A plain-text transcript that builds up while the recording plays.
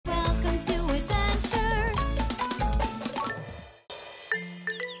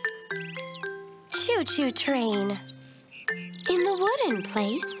choo-choo train. In the wooden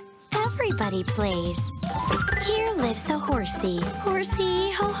place, everybody plays. Here lives a horsey.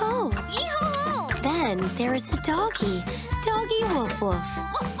 Horsey, ho-ho. Yee-ho-ho! Then there is a doggy. Doggy, woof-woof.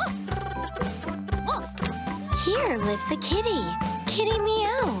 Woof! Here lives a kitty. Kitty,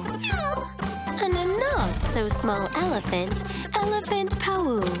 meow. Meow! And a not-so-small elephant. Elephant,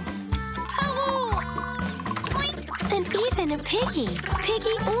 pow. Pow! Oink! And even a piggy.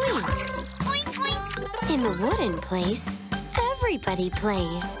 Piggy, oink. Oink, oink! In the wooden place, everybody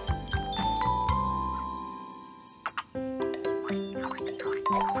plays.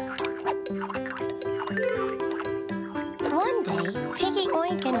 One day, Piggy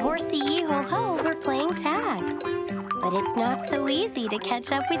Oink and Horsey Yee-ho-ho were playing tag. But it's not so easy to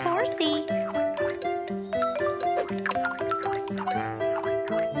catch up with Horsey.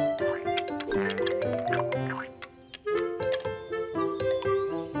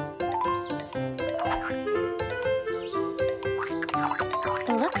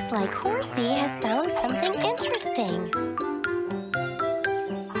 Looks like Horsey has found something interesting.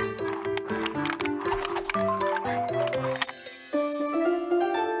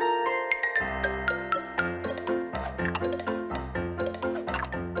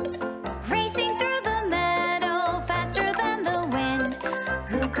 Racing through the meadow, faster than the wind.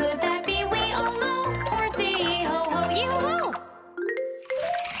 Who could that be? We all know. Horsey, ho-ho, you-ho!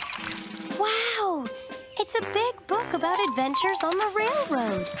 Wow! It's a big book about adventures on the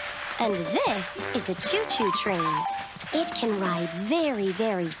railroad. And this is a choo-choo train. It can ride very,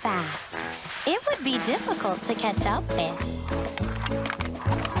 very fast. It would be difficult to catch up with.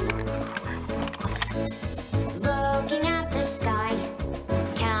 Looking at the sky,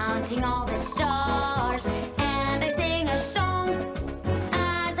 counting all the stars, and I sing a song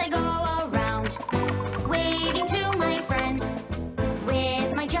as I go around, waving to my friends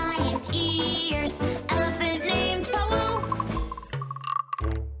with my giant ears. Elephant named Pawu.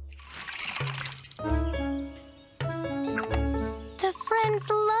 The friends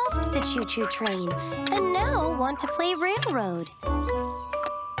loved the choo-choo train and now want to play railroad.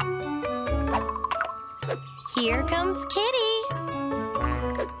 Here comes Kitty.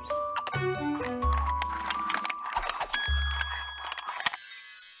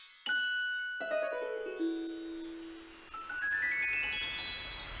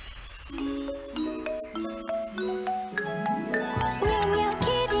 Meow, meow,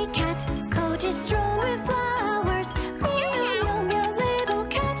 kitty cat, coat is strewn with flowers. Meow, meow, meow, meow, little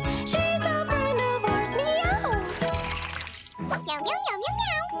cat, she's a friend of ours. Meow. Meow, meow, meow, meow,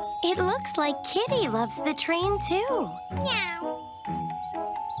 meow. It looks like Kitty loves the train too. Meow.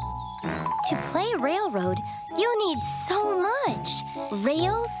 To play railroad, you need so much.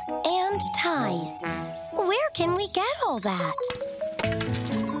 Rails and ties. Where can we get all that?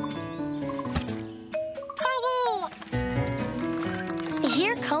 Pawu.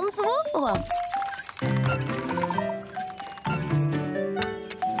 Here comes Woof Woof.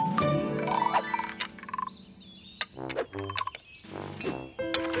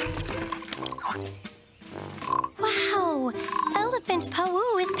 Wow! Elephant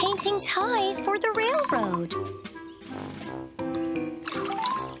Pawu is painting ties for the railroad.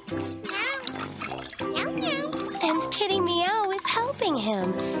 Meow, meow. And Kitty Meow is helping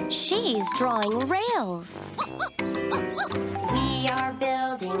him. She's drawing rails. We are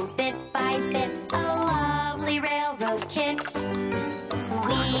building bit by bit a lovely railroad kit.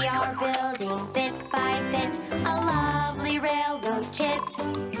 We are building bit by bit a lovely railroad kit.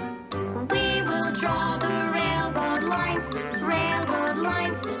 We will draw the railroad lines, railroad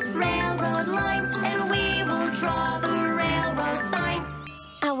lines, railroad lines, and we will draw the railroad signs.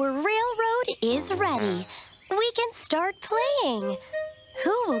 Our railroad is ready. We can start playing.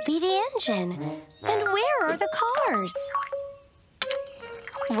 Who will be the engine? And where are the cars?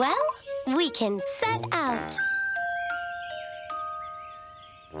 Well, we can set out.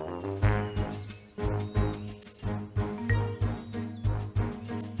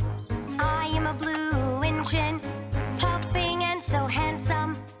 I am a blue engine, puffing and so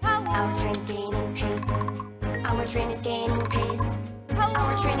handsome. Our train's gaining pace. Our train is gaining pace.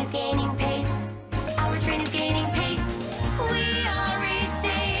 Our train is gaining pace. Our train is gaining pace. We are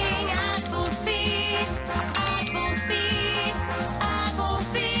racing at full speed. At full speed. At full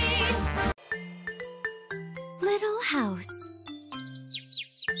speed. Little house.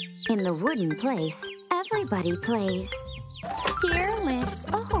 In the wooden place, everybody plays. Here lives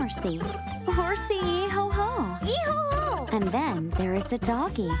a horsey. Horsey, yee-ho-ho. Yee-ho-ho! And then there is a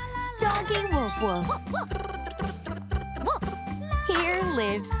doggy. Doggy, woof-woof. Woof, woof. Here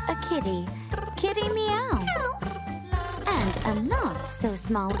lives a kitty. Kitty, meow. Meow. And And a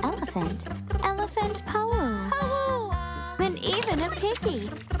not-so-small elephant, Elephant Pau. Pau! And even a piggy,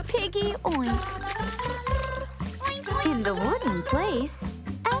 Piggy Oink. Oink, oink. In the wooden place,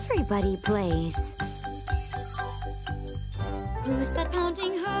 everybody plays. Who's that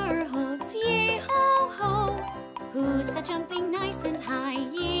pounding her hooves? Yee-ho-ho! Who's that jumping nice and high?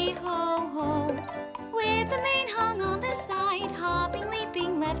 Yee-ho-ho! With the mane hung on the side, hopping,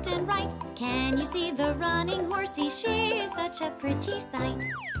 leaping left and right. Can you see the running horsey? She is such a pretty sight.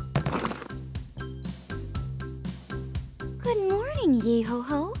 Good morning,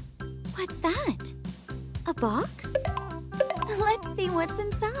 Yee-ho-ho. What's that? A box? Let's see what's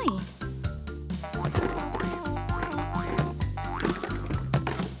inside.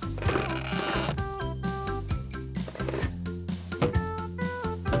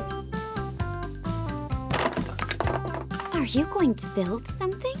 Are you going to build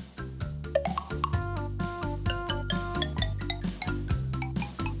something?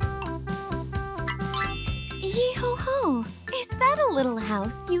 Yee-ho-ho! Is that a little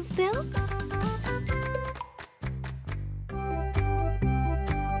house you've built?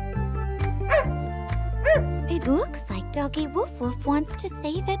 It looks like Doggy Woof Woof wants to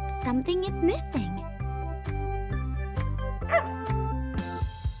say that something is missing.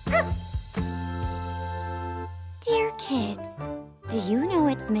 Dear kids, do you know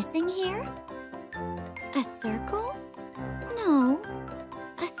what's missing here? A circle? No.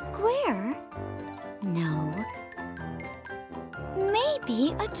 A square? No.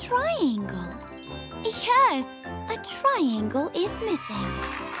 Maybe a triangle. Yes, a triangle is missing.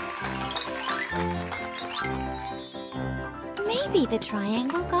 Maybe the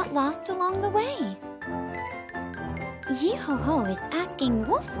triangle got lost along the way. Yee-ho-ho is asking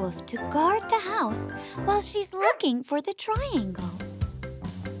Woof Woof to guard the house while she's looking for the triangle.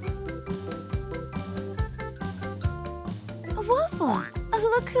 Woof Woof,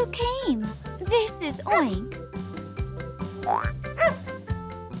 look who came. This is Oink.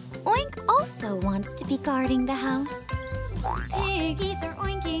 Oink also wants to be guarding the house. Piggies are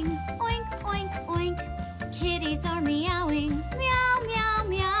oinking, oink, oink, oink. Kitties are meowing, meow, meow,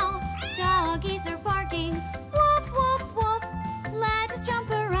 meow. Doggies are barking, woof, woof, woof. Let us jump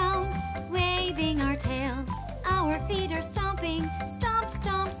around, waving our tails. Our feet are stomping, stomp,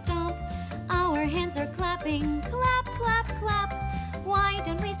 stomp, stomp. Our hands are clapping, clap, clap, clap. Why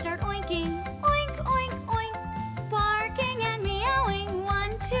don't we start oinking, oink, oink, oink. Barking and meowing, 1,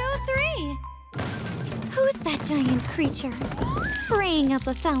 2, 3. Who's that giant creature? Spraying up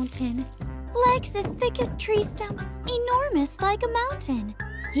a fountain. Legs as thick as tree stumps, enormous like a mountain.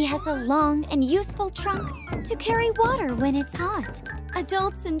 He has a long and useful trunk to carry water when it's hot.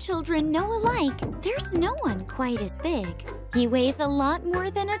 Adults and children know alike, there's no one quite as big. He weighs a lot more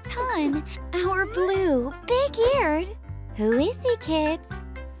than a ton. Our blue, big-eared. Who is he, kids?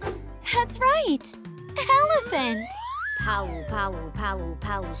 That's right, elephant. Pow, pow, pow,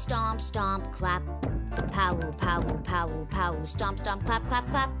 pow, stomp, stomp, clap. Pow, pow, pow, pow, stomp, stomp, clap, clap,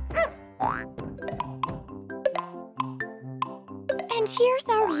 clap. And here's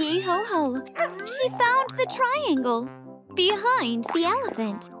our Yee-ho-ho. She found the triangle behind the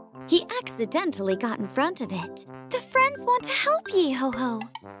elephant. He accidentally got in front of it. The friends want to help Yee-ho-ho.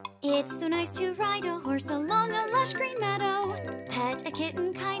 It's so nice to ride a horse along a lush green meadow. Pet a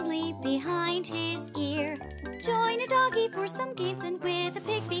kitten kindly behind his ear. Join a doggy for some games and with a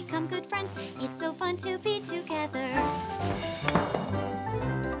pig become good friends. It's so fun to be together.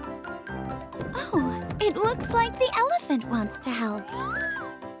 Oh, it looks like the elephant wants to help.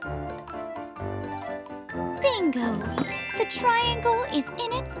 Bingo! The triangle is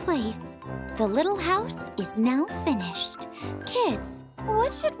in its place. The little house is now finished. Kids,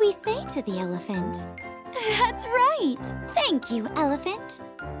 what should we say to the elephant? That's right! Thank you, elephant.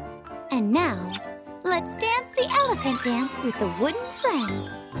 And now, let's dance the elephant dance with the wooden friends.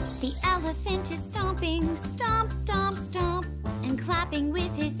 The elephant is stomping, stomp, stomp, stomp, and clapping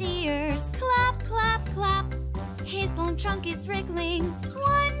with his ears, clap, clap, clap. His long trunk is wriggling,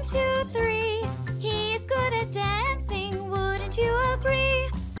 1, 2, 3. He's good at dancing, wouldn't you agree?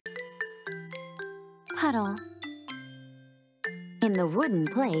 Puddle. In the wooden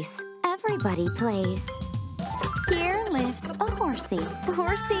place, everybody plays. Here lives a horsey,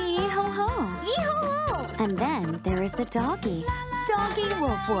 horsey yee-ho-ho. Yee-ho-ho! And then there is a doggy, doggy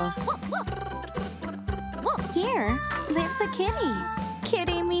woof-woof. Here lives a kitty,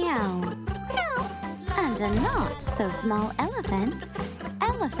 kitty meow. Meow. And a not-so-small elephant,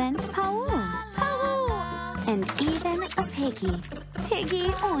 elephant Pau. Pau. And even a piggy, piggy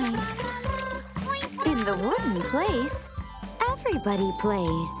oink. Oink. In the wooden place, everybody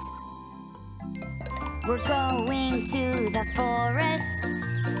plays. We're going to the forest.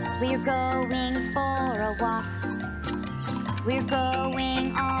 We're going for a walk. We're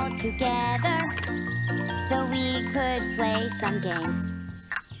going all together so we could play some games.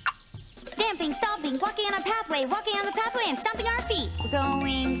 Stamping, stomping, walking on a pathway, walking on the pathway and stomping our feet. We're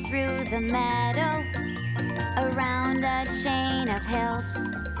going through the meadow, around a chain of hills.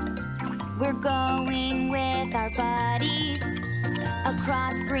 We're going with our buddies,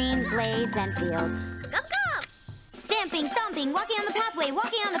 across green glades and fields. Stamping, stomping, walking on the pathway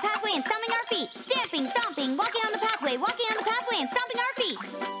and stomping our feet. Stamping, stomping, walking on the pathway and stomping our feet.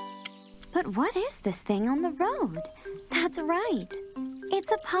 But what is this thing on the road? That's right.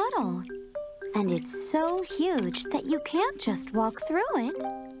 It's a puddle. And it's so huge that you can't just walk through it.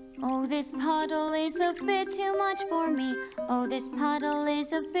 Oh, this puddle is a bit too much for me. Oh, this puddle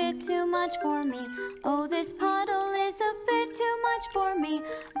is a bit too much for me. Oh, this puddle is a bit too much for me.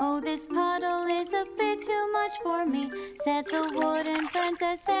 Oh, this puddle is a bit too much for me, said the wooden friends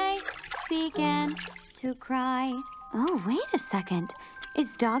as they began to cry. Oh, wait a second.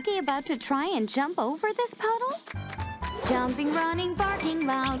 Is Doggy about to try and jump over this puddle? Jumping, running, barking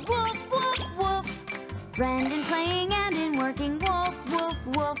loud, woof, woof, woof. Friend in playing and in working, woof, woof,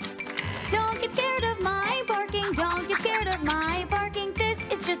 woof. Don't get scared of my barking, don't get scared of my barking. This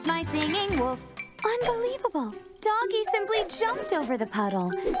is just my singing, woof. Unbelievable! Doggy simply jumped over the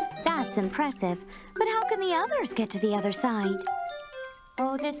puddle. That's impressive, but how can the others get to the other side?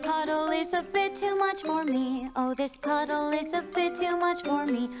 Oh, this puddle is a bit too much for me. Oh, this puddle is a bit too much for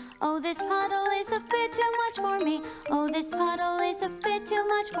me. Oh, this puddle is a bit too much for me. Oh, this puddle is a bit too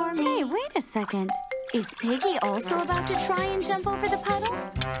much for me. Hey, wait a second. Is Piggy also about to try and jump over the puddle?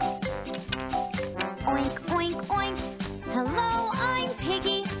 Oink, oink, oink. Hello, I'm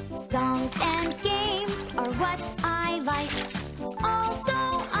Piggy. Songs and games are what I like.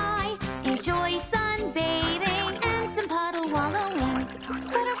 Also, I enjoy sunbathing and some puddle wallowing.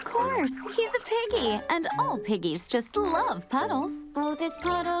 But of course, he's a piggy, and all piggies just love puddles. Oh, this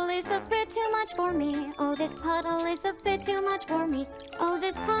puddle is a bit too much for me. Oh, this puddle is a bit too much for me. Oh,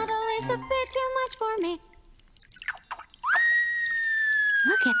 this puddle is a bit too much for me.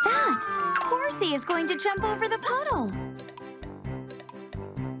 Look at that! Horsey is going to jump over the puddle.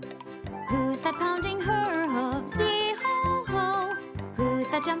 Who's that pounding her hooves? Yee-ho-ho! Who's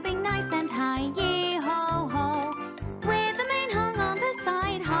that jumping nice and high? Yee-ho-ho! With the mane hung on the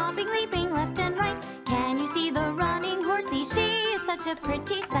side, hopping, leaping left and right. Can you see the running horsey? She is such a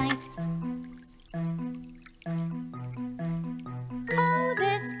pretty sight. Oh,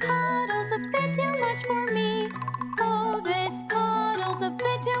 this puddle's a bit too much for me. Oh, this puddle's a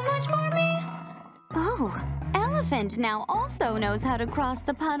bit too much for me. Oh, Elephant now also knows how to cross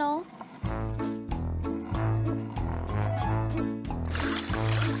the puddle.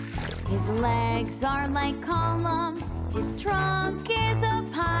 His legs are like columns, his trunk is a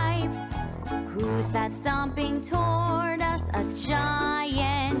pipe. Who's that stomping toward us? A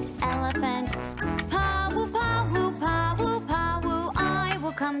giant elephant. Paw-woo, paw-woo, paw-woo, paw-woo, I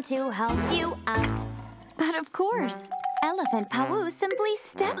will come to help you out. But of course, Elephant Pawu simply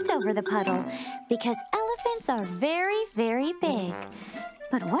stepped over the puddle because elephants are very, very big.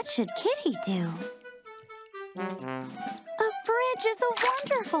 But what should Kitty do? A bridge is a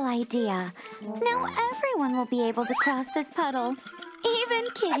wonderful idea. Now everyone will be able to cross this puddle, even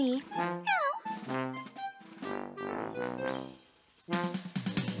Kitty.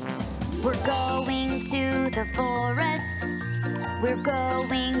 We're going to the forest. We're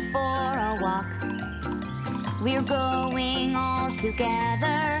going for a walk. We're going all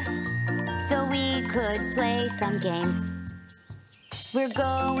together so we could play some games. We're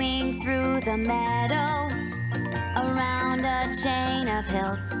going through the meadow, around a chain of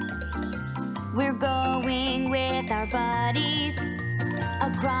hills. We're going with our buddies,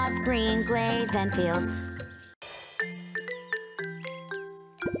 across green glades and fields.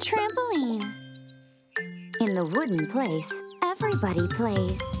 Trampoline. In the wooden place, everybody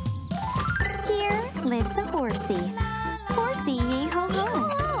plays. Here lives a horsey. Horsey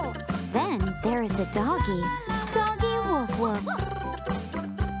yee-ho-ho. Then there is a doggy. Doggy woof-woof.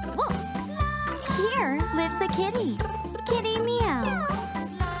 Here lives a kitty. Kitty meow.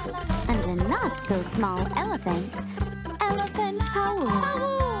 And a not-so-small elephant. Elephant pawu.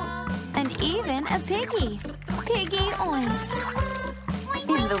 And even a piggy. Piggy oink.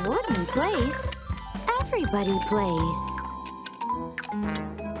 In the wooden place, everybody plays.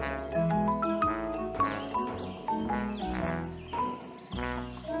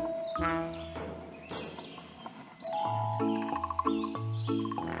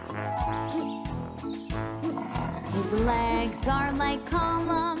 His legs are like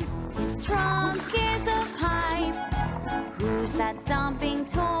columns, his trunk is a who's that stomping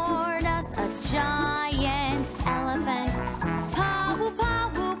toward us? A giant elephant. Paw-woo,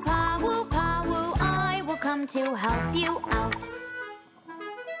 paw-woo, paw-woo, paw-woo, I will come to help you out.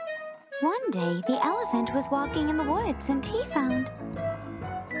 One day, the elephant was walking in the woods and he found...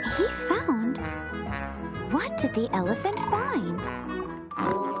 What did the elephant find?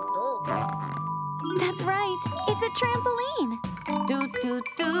 That's right, it's a trampoline.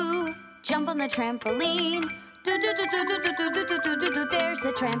 Do-do-do, jump on the trampoline. Do-do-do-do-do-do-do-do-do-do, there's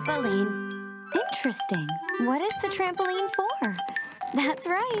a trampoline. Interesting. What is the trampoline for? That's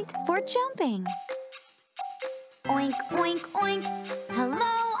right, for jumping. Oink, oink, oink. Hello,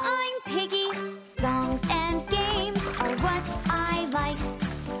 I'm Piggy. Songs and games are what I like.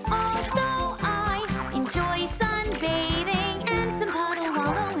 Also, I enjoy sunbathing and some puddle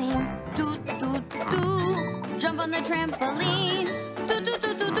wallowing. Do-do-do, jump on the trampoline.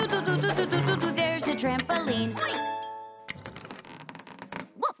 Do-do-do-do-do-do-do-do-do-do, there's a trampoline.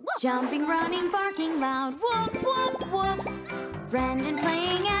 Woof, woof. Jumping, running, barking loud. Woof, woof, woof. Friend in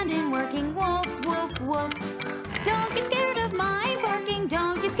playing and in working. Woof, woof, woof. Don't get scared of my barking.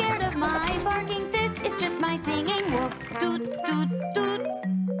 Don't get scared of my barking. This is just my singing. Woof, doot, doot, doot.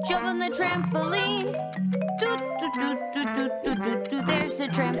 Jump on the trampoline. Doot, doot, doot, doot, doot, doot, doot, doot. There's a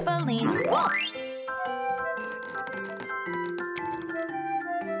trampoline. Woof!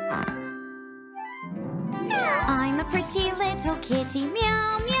 I'm a pretty little kitty,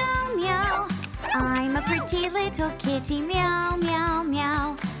 meow, meow, meow. I'm a pretty little kitty, meow, meow,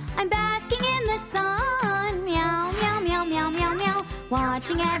 meow. I'm basking in the sun, meow, meow, meow, meow, meow, meow.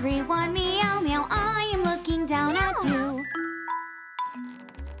 Watching everyone meow, meow. I am looking down at you.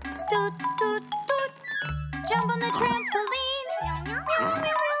 Doot, doot, doot. Jump on the trampoline. Meow, meow, meow,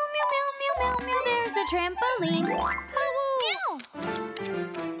 meow, meow, meow, meow, meow, meow. There's a trampoline. Meow.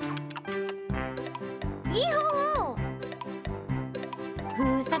 Yee-ho-ho.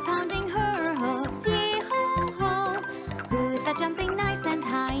 Who's that pounding her hooves? Yee-ho-ho. Who's that jumping nice and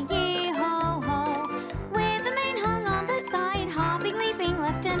high? Yee-ho-ho. With the mane hung on the side, hopping, leaping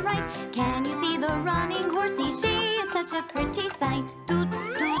left and right. Can you see the running horsey? She is such a pretty sight. Doot,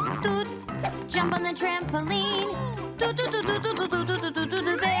 doot, doot. Jump on the trampoline. Doot, doot, doot, doot, doot, doot, doot, doot, doot,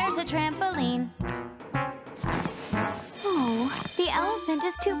 doot. There's a trampoline. Oh, the elephant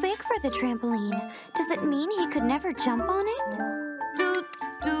is too big for the trampoline. Does it mean he could never jump on it? Doot,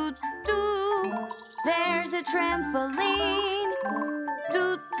 doot, doot. There's a trampoline.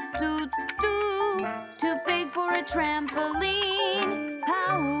 Doot, doot, doot. Too big for a trampoline.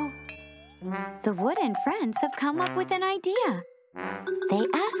 Pow! The wooden friends have come up with an idea. They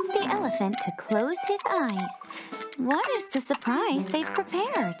ask the elephant to close his eyes. What is the surprise they've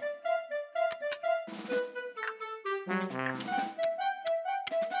prepared?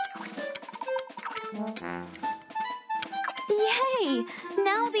 Yay!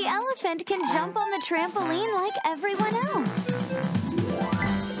 Now the elephant can jump on the trampoline like everyone else.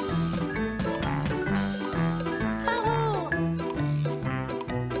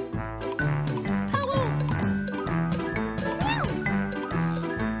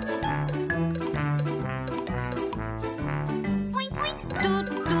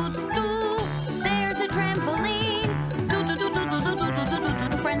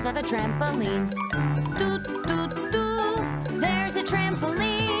 Of a trampoline. Doot, doot, doot. There's a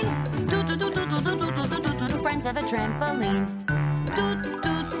trampoline. Doot, doot, doot, doot, doot, doot, doot, doot, doot. Friends of a trampoline. Doot,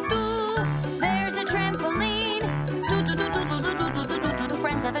 doot, doot. There's a trampoline. Doot, doot, doot, doot, doot, doot, doot, doot, doot.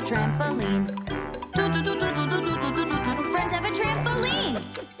 Friends of a trampoline. Doot, doot, doot, doot, doot, doot, doot, doot, doot. Friends of a trampoline.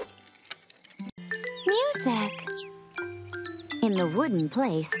 Music. In the wooden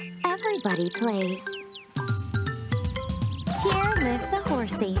place, everybody plays. Here lives the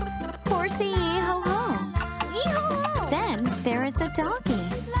horsey. Horsey, yee-ho-ho. Yee-ho-ho. Then there is a doggy.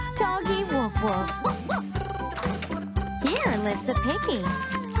 Doggy, woof, woof. Woof, woof. Here lives a piggy.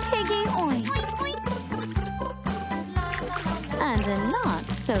 Piggy, oink. Oink, oink. And a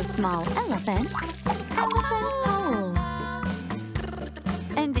not-so-small elephant. Elephant, pow.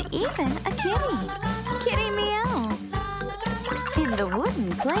 And even a kitty. Kitty, meow. In the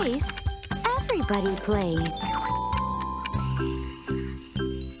wooden place, everybody plays.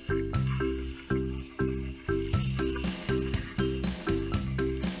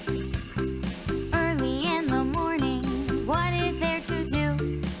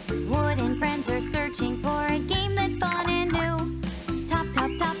 Searching for a game that's fun and new. Top,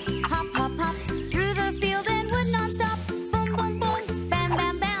 top, top, hop, hop, hop. Through the field and wood non-stop. Boom, boom, boom, bam,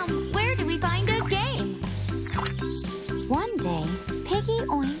 bam, bam. Where do we find a game? One day, Piggy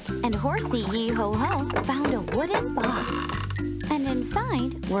Oink and Horsey Yee-ho-ho found a wooden box. And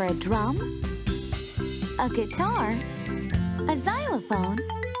inside were a drum, a guitar, a xylophone,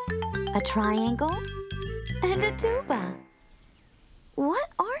 a triangle, and a tuba. What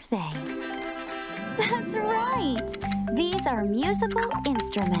are they? That's right! These are musical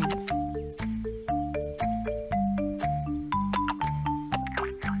instruments.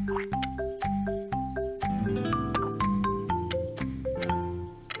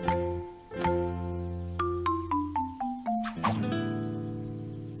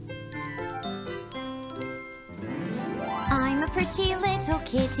 I'm a pretty little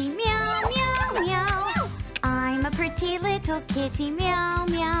kitty, meow, meow, meow. I'm a pretty little kitty, meow,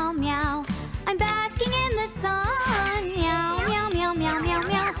 meow, meow. I'm basking in the sun, meow, meow, meow, meow, meow,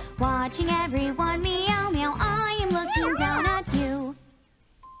 meow. Watching everyone meow, meow. I am looking down at you.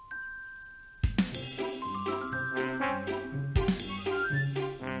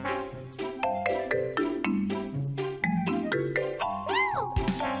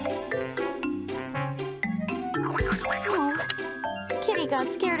 Oh, Kitty got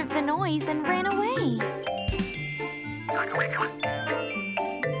scared of the noise and ran away.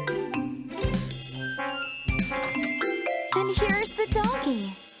 And here's the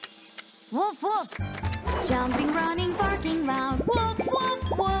doggy. Woof, woof. Jumping, running, barking loud. Woof,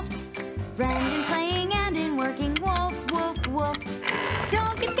 woof, woof. Friend in playing and in working. Woof, woof, woof.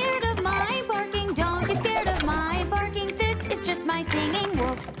 Don't get scared of my barking. Don't get scared of my barking. This is just my singing.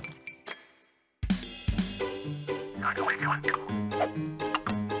 Woof.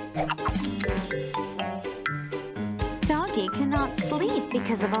 Doggy cannot sleep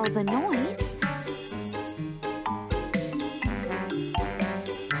because of all the noise.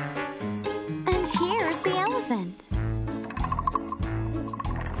 And here's the elephant.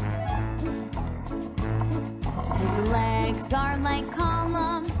 His legs are like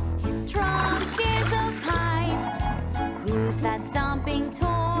columns. His trunk is a pipe. Who's that stomping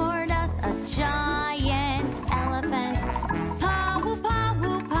toward us? A giant elephant. Paw-woo,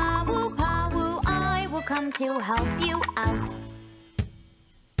 paw-woo, paw-woo, paw-woo. I will come to help you out.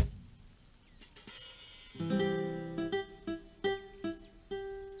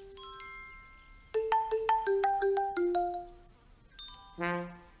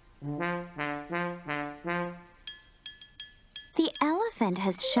 The elephant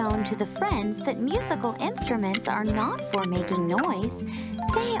has shown to the friends that musical instruments are not for making noise.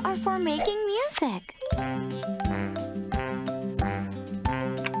 They are for making music.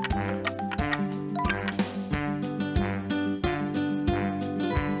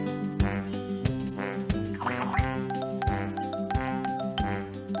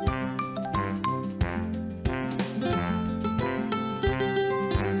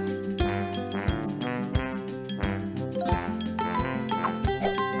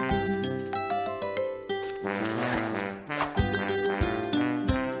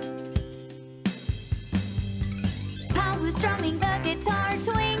 Strumming the guitar,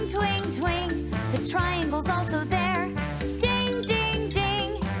 twing, twing, twing. The triangle's also there. Ding, ding,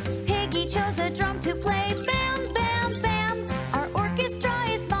 ding. Piggy chose a drum to play. Bam, bam, bam. Our orchestra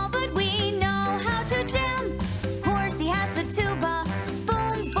is small, but we know how to jam. Horsey has the tuba.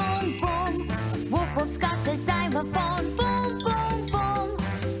 Boom, boom, boom. Woof Woof's got the xylophone. Boom, boom, boom.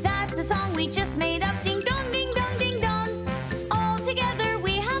 That's a song we just made up. Ding dong, ding dong, ding dong. All together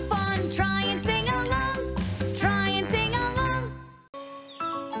we have fun. Try and sing along. Try and sing along.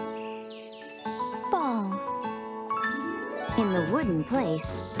 Ball. In the wooden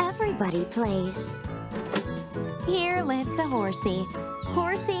place, everybody plays. Here lives a horsey.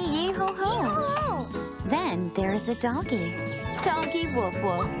 Horsey, yee-ho-ho. Then there's a doggy. Doggy, woof,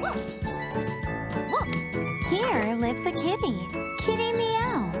 woof. Woof. Here lives a kitty. Kitty,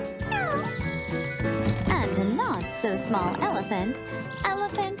 meow. And a not-so-small elephant.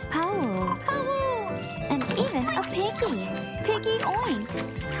 Elephant, pow. And even a piggy. Piggy, oink.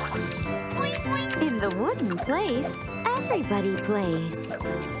 Oink, oink. In the wooden place, everybody plays.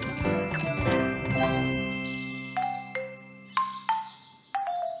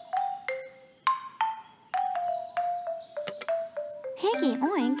 Piggy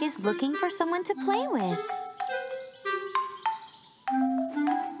Oink is looking for someone to play with.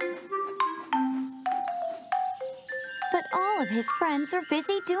 But all of his friends are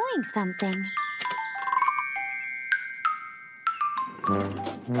busy doing something.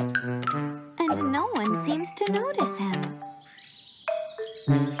 And no one seems to notice him.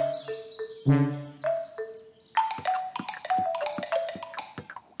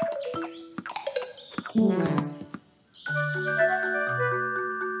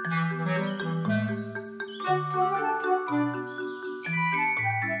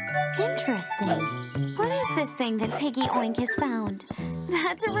 Interesting. What is this thing that Piggy Oink has found?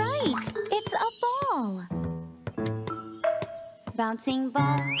 That's right. It's a ball. Bouncing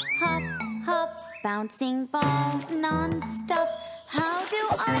ball, hop, hop, bouncing ball non-stop. How do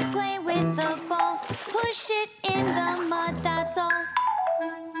I play with the ball? Push it in the mud, that's all.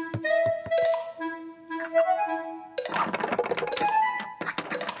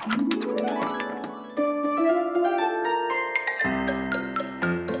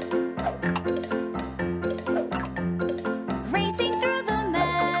 Racing through the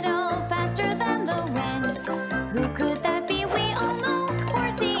meadow, faster than the wind. Who could that be? We all know.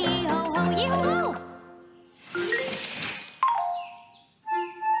 Horsey, ho-ho, yee-ho-ho.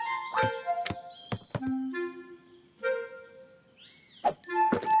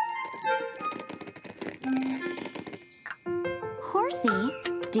 Horsey,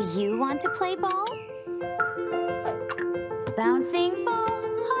 do you want to play ball? Bouncing ball,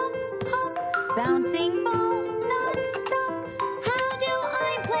 hop, hop, bouncing ball non-stop. How do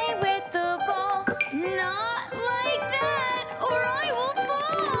I play with the ball? Not like that, or I will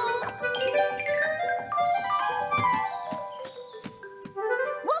fall.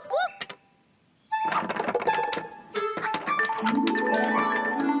 Woof, woof.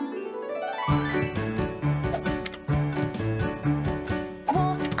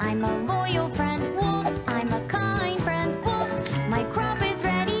 Wolf, I'm a loyal friend. Wolf, I'm a kind friend. Wolf, my crop is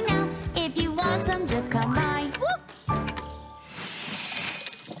ready now. If you want some, just come by. Woof!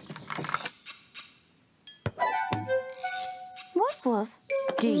 Woof, woof.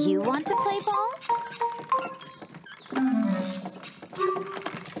 Do you want to play ball?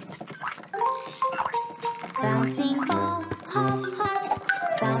 Bouncing ball, hop, hop.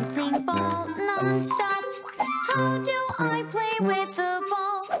 Bouncing ball non-stop. How do I play with the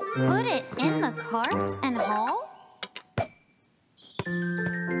ball? Put it in the cart and haul?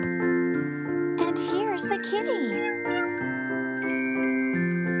 And here's the kitty.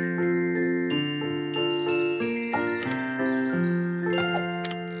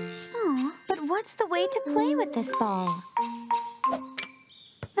 Oh, but what's the way to play with this ball?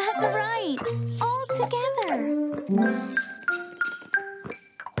 That's right, all together.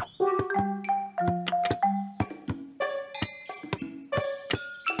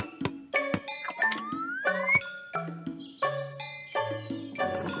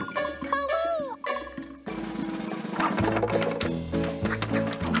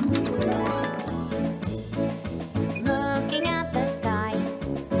 Looking at the sky,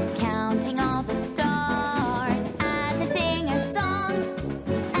 counting all the stars as I sing a song,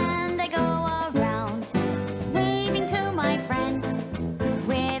 and I go around waving to my friends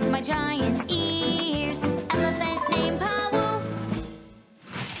with my giant ears. Elephant named Pawu.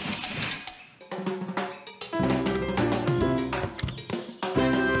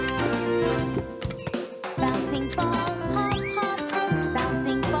 Bouncing ball, hop, hop,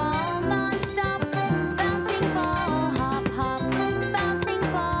 bouncing ball non-stop. Bouncing ball, hop, hop, bouncing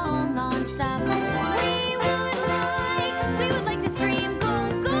ball non-stop. We would like to scream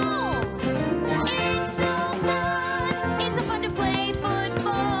goal, goal. It's so fun to play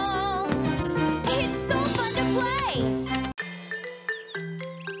football. It's so fun to play.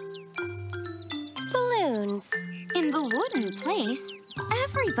 Balloons. In the wooden place,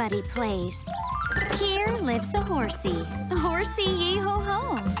 everybody plays. Here lives a horsey. Horsey,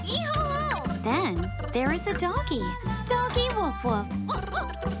 yee-ho-ho. Yee-ho-ho. Then there is a doggy. Doggy, woof-woof.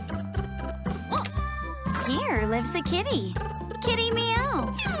 Woof-woof. Woof. Here lives a kitty. Kitty,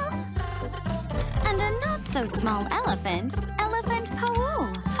 meow. And a not-so-small elephant. Elephant,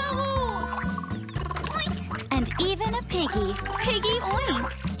 Pawu. Pawu. Oink. And even a piggy. Piggy,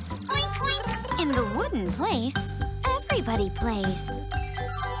 oink. Oink, oink. In the wooden place, everybody plays.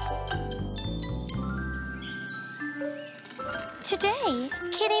 Today,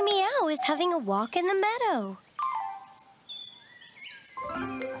 Kitty Meow is having a walk in the meadow.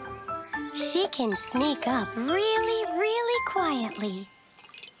 She can sneak up really, really quietly.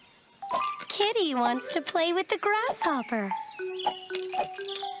 Kitty wants to play with the grasshopper.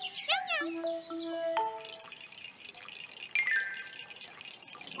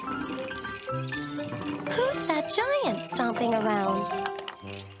 Who's that giant stomping around?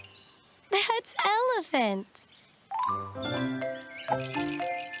 That's Elephant.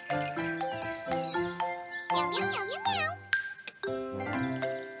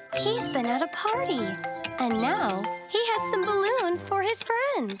 He's been at a party, and now he has some balloons for his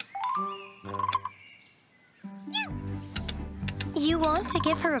friends. You want to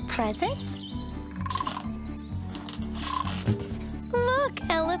give her a present? Look,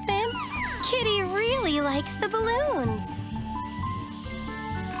 Elephant. Kitty really likes the balloons.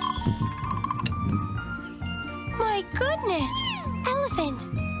 My goodness! Elephant,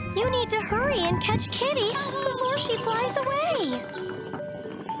 You need to hurry and catch Kitty before she flies away.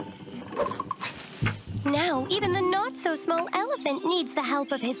 Now, even the not-so-small elephant needs the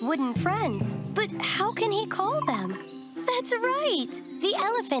help of his wooden friends. But how can he call them? That's right! The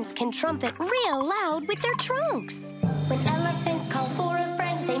elephants can trumpet real loud with their trunks. When elephants call for a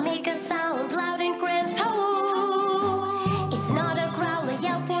friend, they make a sound loud and grand. Pow! It's not a growl, a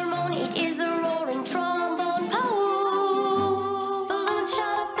yelp or moan, it is a roaring trombone. Pow! Balloon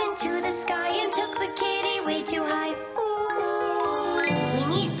shot up into the sky and took the kitty way too high. Ooh. We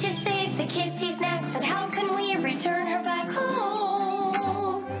need to save the kitty's neck, but how can we return her back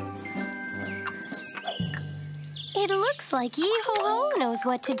home? It looks like Yee-Ho-Ho knows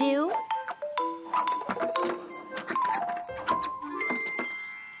what to do.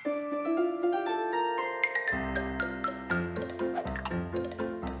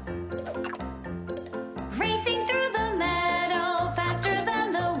 Racing through the meadow, faster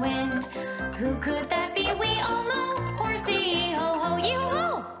than the wind. Who could that be? We all know. Horsey, Yee-Ho-Ho,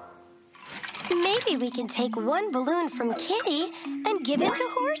 Yee-Ho-Ho. Maybe we can take one balloon from Kitty and give it to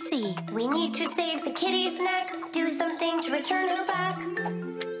Horsey. We need to save the kitty's neck, do something to return her back.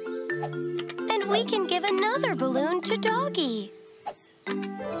 And we can give another balloon to Doggy.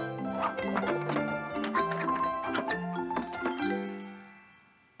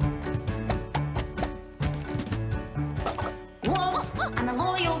 Wolf, I'm a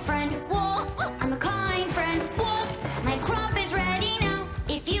loyal friend. Wolf, I'm a kind friend. Wolf, my crop is ready now.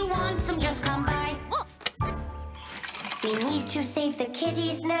 If you want some, just come by. Wolf. We need to save the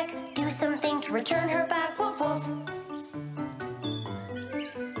kitty's neck, do something to return her back. Woof, woof.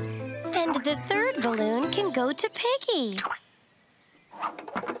 And the third balloon can go to Piggy.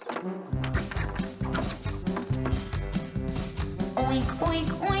 Oink, oink,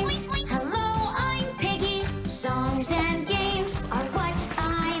 oink. Hello, I'm Piggy. Songs and games are what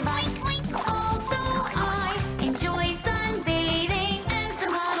I like. Also, I enjoy sunbathing and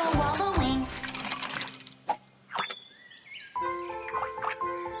some puddle wallowing.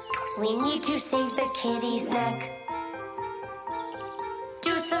 We need to save the kitty's neck,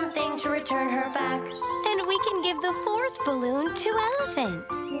 do something to return her back. And we can give the fourth balloon to Elephant.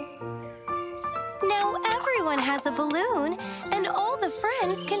 Now everyone has a balloon, and all the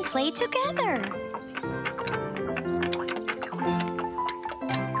friends can play together.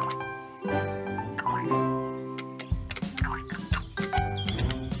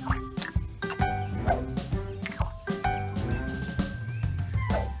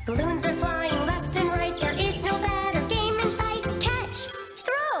 Balloons are flying left and right, there is no better game in sight. Catch,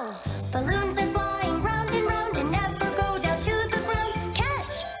 throw. Balloons are flying round and never go down to the ground.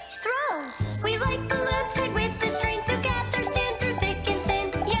 Catch, throw. We like balloons tied with the string together, stand through thick and thin.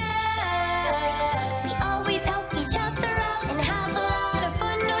 Yes, we always help each other out and have a lot of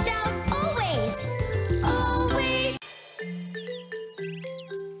fun, no doubt. Always, always.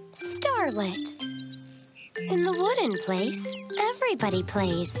 Starlet. In the wooden place, everybody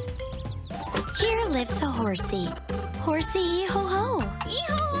plays. Here lives a horsey. Horsey Yee-Ho-Ho.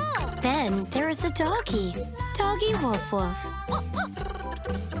 Yee-Ho-Ho. Then there is a doggy. Doggy Woof Woof. Woof, woof.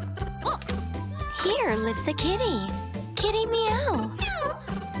 Woof. Here lives a kitty. Kitty Meow. Meow.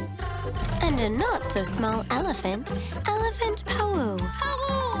 And a not-so-small elephant. Elephant Powoo.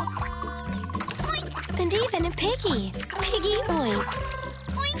 Powoo. Oink, And even a piggy. Piggy Oink.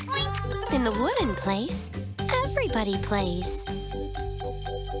 oink, oink. In the wooden place, everybody plays.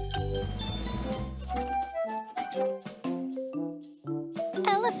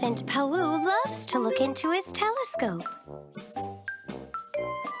 Elephant Powoo loves to look into his telescope.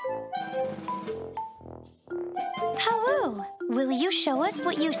 Powoo, will you show us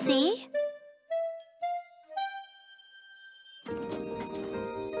what you see?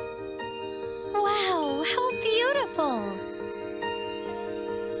 Wow, how beautiful!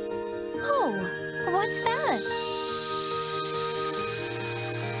 Oh, what's that?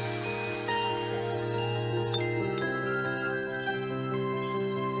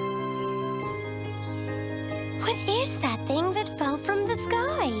 What is that thing that fell from the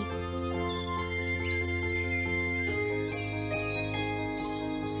sky?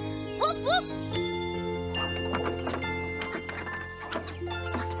 Woof, woof.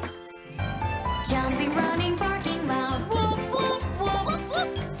 Jumping, running, barking loud. Woof, woof, woof. Woof,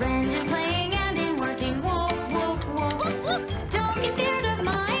 woof. Friend and playing and in working. Woof, woof, woof. Woof, woof. Don't get scared of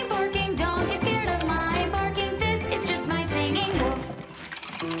my barking. Don't get scared of my barking. This is just my singing. Woof.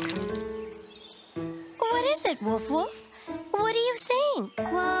 What is it, Woof Woof? What do you think?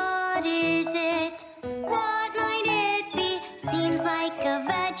 What is it? What might it be? Seems like a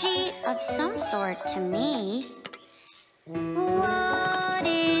veggie of some sort to me. What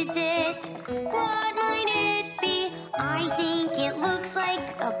is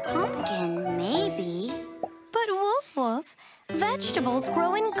vegetables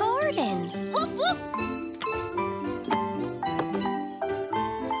grow in gardens. Woof, woof.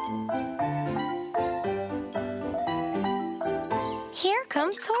 Here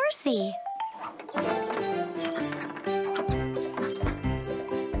comes Horsey.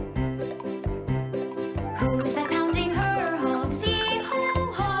 Who's that pounding her hooves?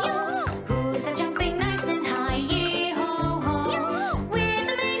 Yee-ho-ho. Who's that jumping nice and high? Yee-ho-ho. With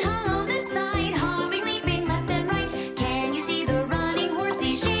the mane hung on the side, hopping, leaping left and right. Can you see the running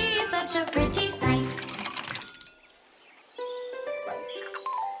horsey? She's such a pretty sight.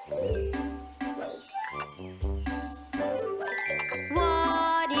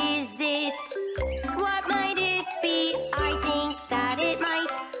 What is it? What might it be? I think that it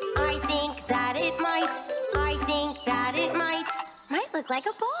might. I think that it might. I think that it might. Might look like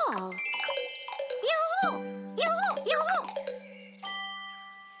a ball. Yoo-hoo! Yoo-hoo! Yoo-hoo!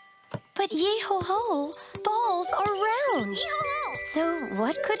 But yee-ho-ho, balls are round. Yee-ho-ho. So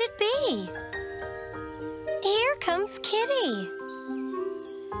what could it be? Here comes Kitty.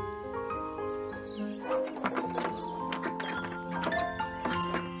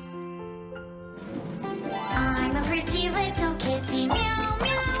 I'm a pretty little kitty, meow,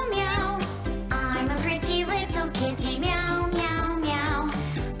 meow, meow. I'm a pretty little kitty, meow, meow, meow.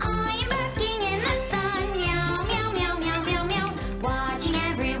 I am basking in the sun, meow, meow, meow, meow, meow, meow. Watching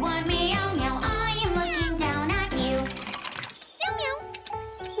everyone meow, meow. I am looking down at you. Meow, meow.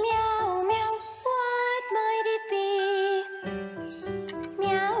 Meow, meow, what might it be?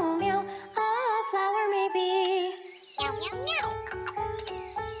 Meow, meow, a flower maybe. Meow, meow, meow.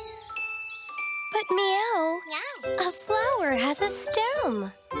 But meow, Meow. a flower has a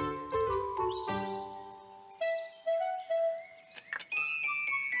stem.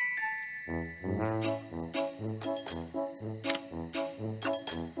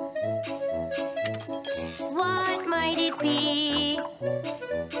 What might it be?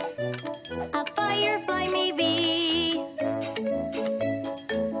 A firefly maybe.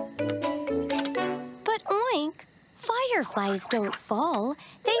 But oink, fireflies don't fall,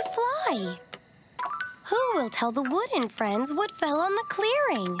 they fly. Who will tell the wooden friends what fell on the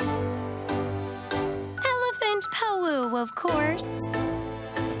clearing? Elephant Powoo, of course.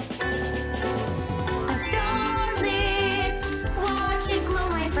 A starlit, watch it glow,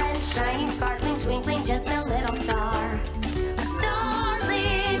 my friend. Shining, sparkling, twinkling, just a little star. A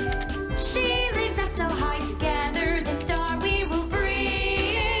starlit, she lives up so high. Together, the star we will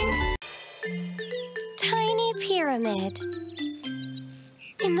bring. Tiny pyramid.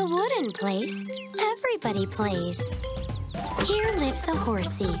 In the wooden place, everybody plays. Here lives the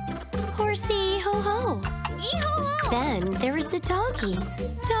horsey. Horsey ho-ho. Yee-ho-ho. Then there is the doggy.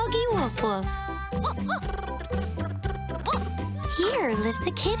 Doggy woof-woof. Here lives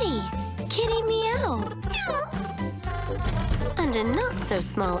the kitty. Kitty meow. And a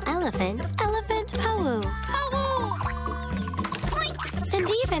not-so-small elephant. Elephant Powoo. Powoo. And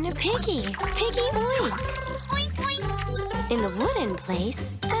even a piggy. Piggy oink. Oink, oink. In the wooden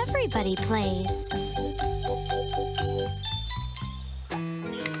place, everybody plays.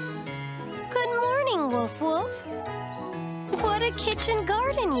 Good morning, Woof Woof. What a kitchen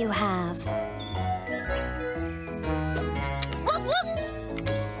garden you have. Woof, woof.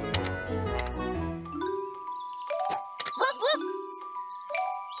 Woof, woof.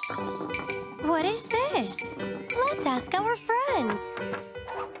 What is this? Let's ask our friends.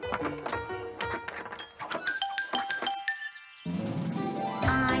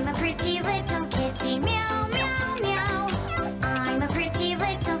 I'm a pretty little kitty, meow, meow, meow. I'm a pretty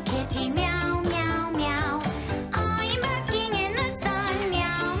little kitty, meow, meow, meow. I am basking in the sun,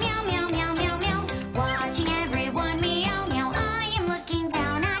 meow, meow, meow, meow, meow, meow. Watching everyone meow, meow. I am looking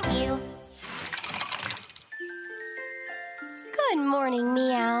down at you. Good morning,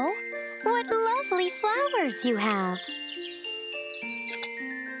 Meow. What lovely flowers you have.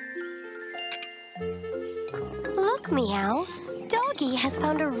 Look, Meow. Doggy has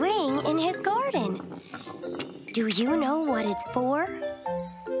found a ring in his garden. Do you know what it's for?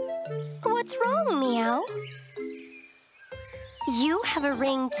 What's wrong, Meow? You have a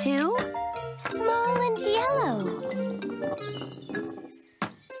ring too? Small and yellow.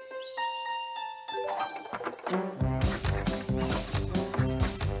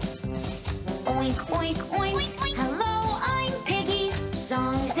 Oink, oink, oink. Hello, I'm Piggy.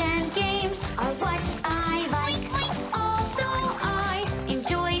 Songs and games are what I like. Also, I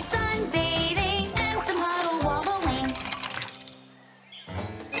enjoy sunbathing and some puddle wallowing.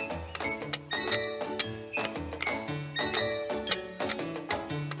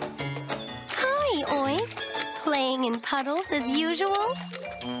 Hi, Oink. Playing in puddles as usual?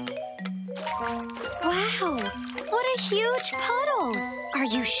 Wow, What a huge puddle! Are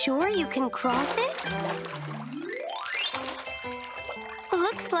you sure you can cross it?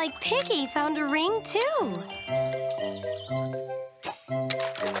 Looks like Piggy found a ring, too.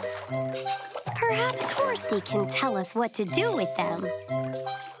 Perhaps Horsey can tell us what to do with them.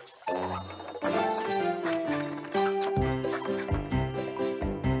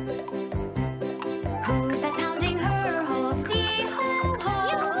 Who's that pounding her hooves?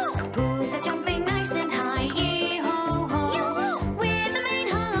 Yee-ho-ho! Who's that jumping nice and high? Yee-ho-ho! With the mane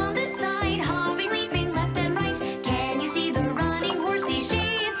hung on this side, hopping, leaping left and right. Can you see the running horsey?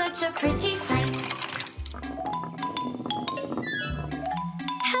 She's such a pretty sight.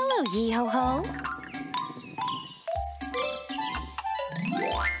 Hello, Yee-ho-ho.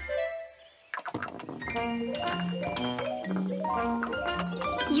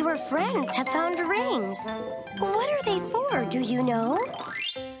 Your friends have found rings. What are they for, do you know?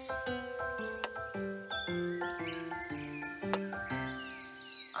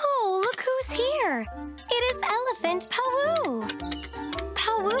 Oh, look who's here. It is Elephant Pawoo.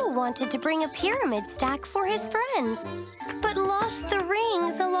 Pawoo wanted to bring a pyramid stack for his friends, but lost the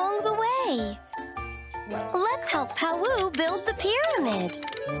rings along the way. Let's help Pawoo build the pyramid.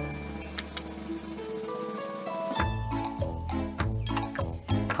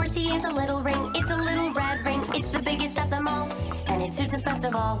 Horsey is a little ring, it's a little red ring, it's the biggest of them all, and it suits us best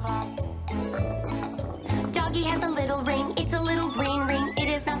of all. Doggy has a little ring, it's a little green ring, it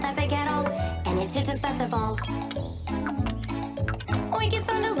is not that big at all, and it suits us best of all. Oink has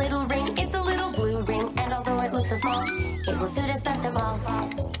found a little ring, it's a little blue ring, and although it looks so small, it will suit us best of all.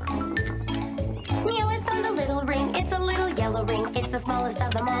 Meow has found a little ring, it's a little yellow ring, it's the smallest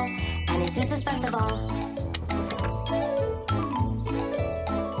of them all, and it suits us best of all.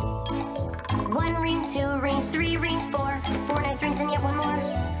 1 ring, 2 rings, 3 rings, 4 nice rings and yet 1 more.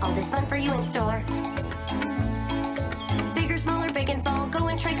 All this fun for you in store. Big or small or big and small, go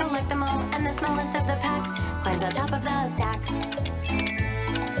and try collect them all, and the smallest of the pack climbs on top of the stack.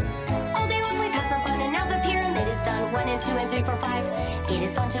 All day long we've had some fun, and now the pyramid is done. 1 and 2 and 3, 4, 5. It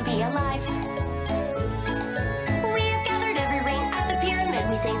is fun to be alive. We have gathered every ring at the pyramid.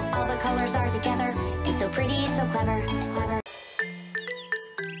 We sing, all the colors are together. It's so pretty, it's so clever, clever.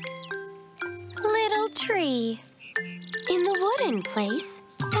 Little tree. In the wooden place,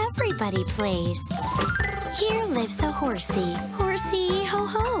 everybody plays. Here lives a horsey. Horsey,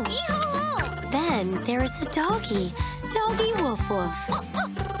 ho-ho. Yee-ho-ho! Then there is a doggy. Doggy, woof-woof.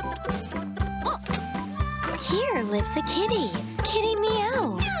 Here lives a kitty. Kitty,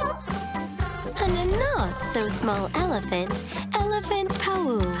 meow. And a not-so-small elephant. Elephant,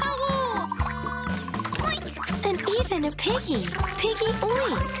 Pawoo. And even a piggy. Piggy,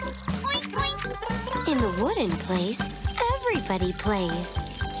 oink. In the wooden place, everybody plays.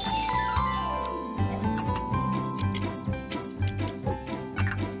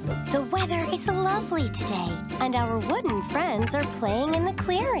 The weather is lovely today, and our wooden friends are playing in the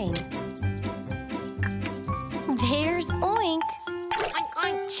clearing. There's Oink,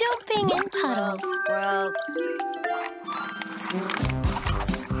 jumping in puddles.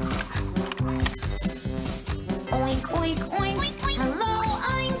 Oink, oink, oink. Hello,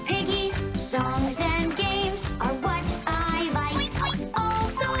 I'm Piggy. Songs and games are what I like.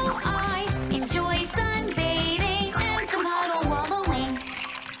 Also, I enjoy sunbathing and some puddle wallowing.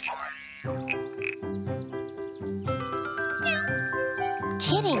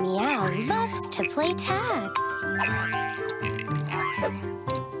 Kitty Meow loves to play tag.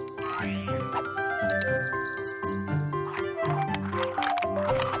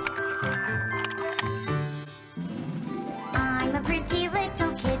 I'm a pretty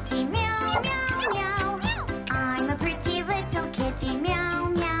little kitty, meow, meow, meow. I'm a pretty little kitty, meow,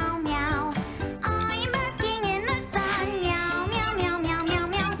 meow, meow. I'm basking in the sun, meow, meow, meow, meow, meow,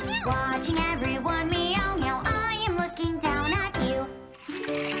 meow. Watching everyone meow, meow. I am looking down at you.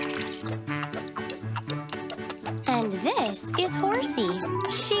 And this is Horsey.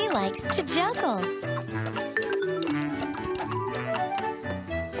 She likes to juggle.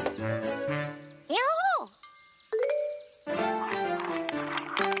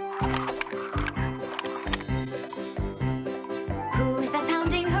 Who's that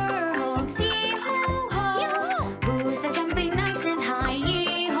pounding her hooves? Yee-ho-ho! Who's that jumping nice and high?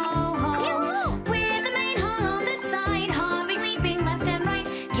 Yee-ho-ho! With the mane hung on the side, hopping, leaping left and right.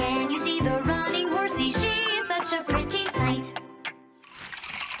 Can you see the running horsey? She's such a pretty sight.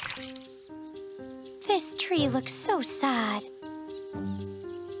 This tree looks so sad.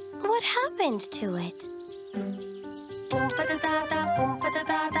 What happened to it? Boom pa da da da, boom pa da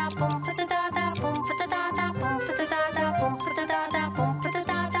da da, boom pa da da da, boom pa da da da, boom pa da da da, boom pa da da da, boom pa da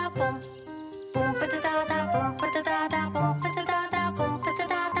da da, boom. Boom pa da da da, boom pa da da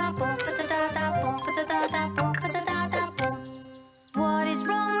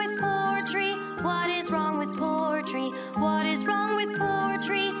What is wrong with poor tree? What is wrong with poor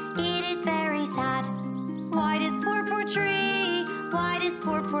tree? It is very sad. Why does poor tree? Why does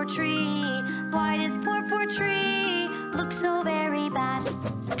poor tree? Why does poor tree look so very bad?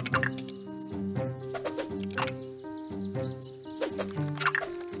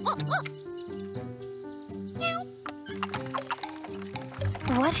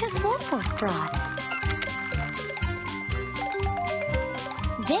 What has Woof Woof brought?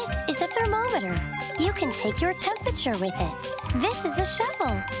 This is a thermometer. You can take your temperature with it. This is a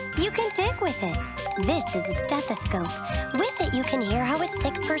shovel. You can dig with it. This is a stethoscope. With it, you can hear how a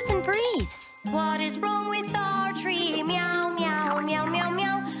sick person breathes. What is wrong with our tree? Meow, meow, meow, meow,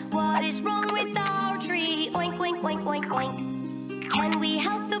 meow. What is wrong with our tree? Oink, oink, oink, oink, oink. Can we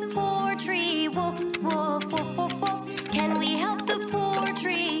help the poor tree? Woof, woof, woof, woof, woof. Can we help the poor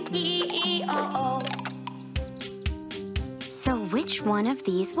tree? E-E-E-O-O. So which one of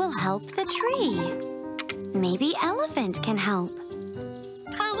these will help the tree? Maybe elephant can help.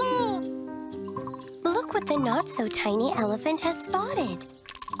 Look what the not-so-tiny elephant has spotted.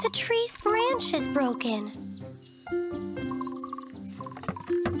 The tree's branch is broken.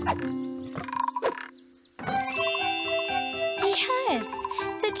 Yes,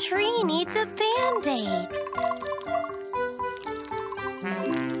 the tree needs a Band-Aid.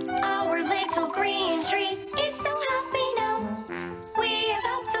 Our little green tree is so happy now. We have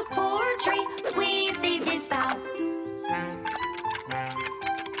helped the poor tree. We've saved its bough.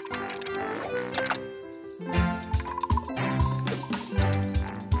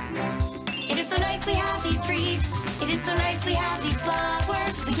 It is so nice we have these trees. It is so nice we have these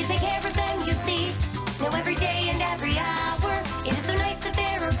flowers. We can take care of them, you see. Now every day and every hour. It is so nice that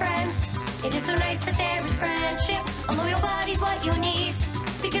there are friends. It is so nice that there is friendship. A loyal body's what you need,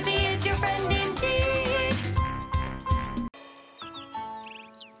 because he is your friend indeed.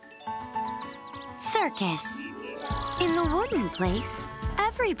 Circus. In the wooden place,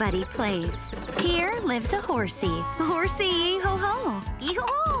 everybody plays. Here lives a horsey. Horsey ho-ho.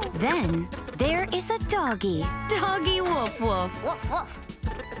 Yoo-hoo! Then there is a doggy. Doggy woof woof. Woof woof.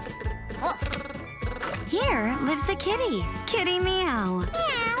 Woof. Here lives a kitty. Kitty meow.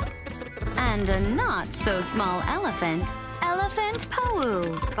 Meow. And a not-so-small elephant. Elephant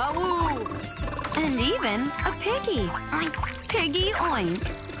Pawoo. Pawoo. And even a piggy. Oink. Piggy oink.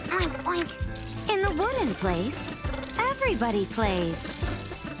 Oink, oink. In the wooden place, everybody plays.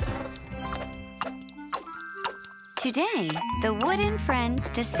 Today, the wooden friends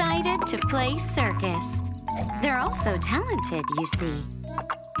decided to play circus. They're all so talented, you see.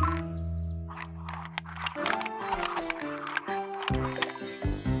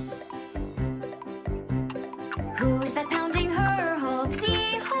 Who's that pounding her hooves?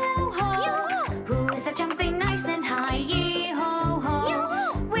 Yee-ho-ho! Who's that jumping nice and high?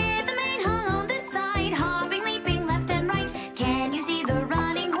 Yee-ho-ho! With the mane hung on the side, hopping, leaping left and right. Can you see the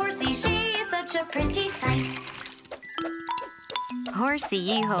running horsey? She is such a pretty sight. Horsey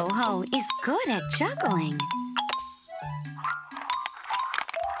Yee-ho-ho is good at juggling.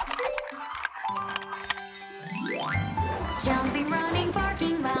 Jumping, running,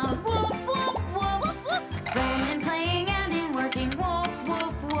 barking loud. Woof, woof, woof. Woof, woof. Friend in playing and in working. Woof,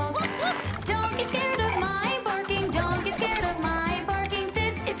 woof, woof. Woof, woof. Don't get scared of my barking. Don't get scared of my barking.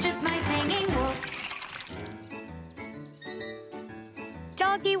 This is just my singing woof.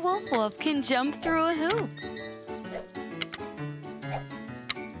 Doggy Woof Woof can jump through a hoop.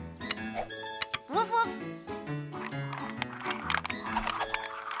 Woof, woof.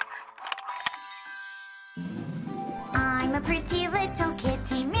 I'm a pretty little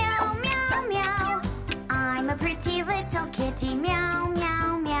kitty, meow, meow, meow. I'm a pretty little kitty, meow,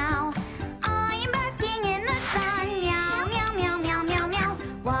 meow, meow. I am basking in the sun, meow, meow, meow, meow, meow, meow.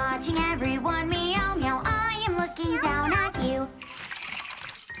 Watching everyone meow, meow. I am looking down at you.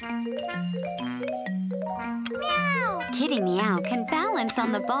 Meow. Kitty Meow can balance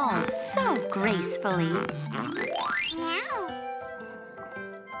on the ball so gracefully. Meow.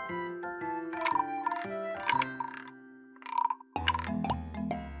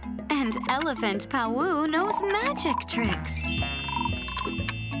 And Elephant Pawoo knows magic tricks.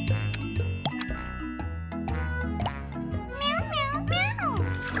 Meow, meow, meow.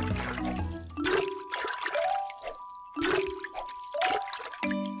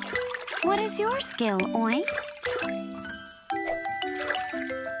 What is your skill, Oink?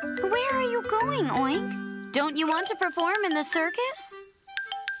 Where are you going, Oink? Don't you want to perform in the circus?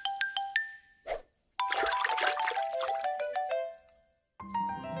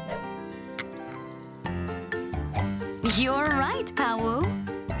 You're right, Pawoo.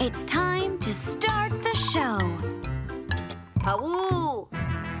 It's time to start the show. Pawoo!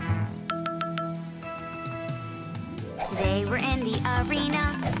 Today we're in the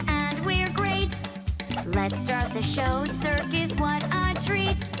arena, and we're great. Let's start the show, circus, what a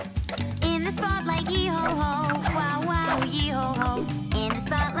treat. In the spotlight, yee-ho-ho, wow, wow, yee-ho-ho. In the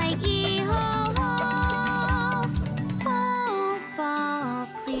spotlight, yee-ho-ho. Ball, ball,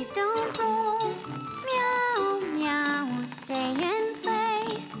 please don't roll. Meow, meow, stay in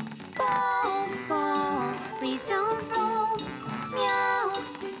place. Ball, ball, please don't roll. Meow,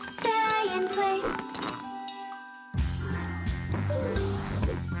 stay in place.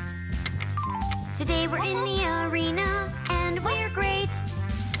 Today we're in the arena, and we're great.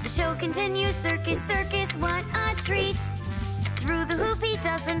 The show continues, circus, circus, what a treat. Through the hoop he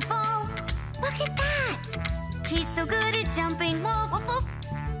doesn't fall. Look at that! He's so good at jumping. Woof, woof, woof.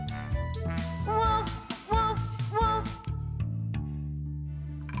 Woof, woof, woof.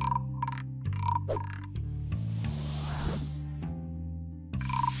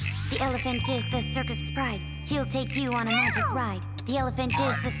 The elephant is the circus's pride. He'll take you on a magic ride. The elephant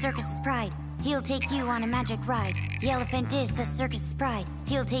is the circus's pride. He'll take you on a magic ride. The elephant is the circus's pride.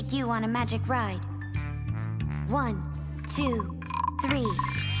 He'll take you on a magic ride. 1, 2, 3.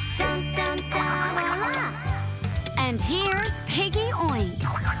 Dum, dum, da, la, la. And here's Piggy Oink.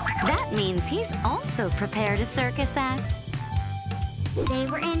 That means he's also prepared a circus act. Today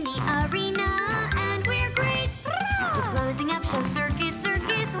we're in the arena, and we're great. The closing up show, circus,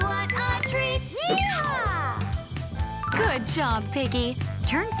 circus, what a treat. Yeehaw! Good job, Piggy.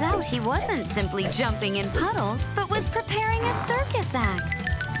 Turns out he wasn't simply jumping in puddles, but was preparing a circus act.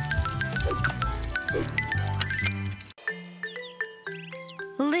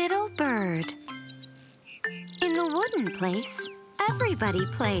 Little bird. In the wooden place, everybody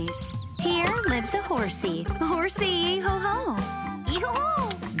plays. Here lives a horsey. Horsey, yee-ho-ho.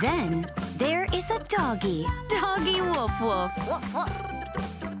 Yee-ho-ho. Then there is a doggy. Doggy, woof, woof. Woof, woof.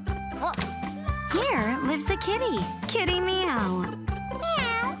 Woof. Here lives a kitty. Kitty, meow.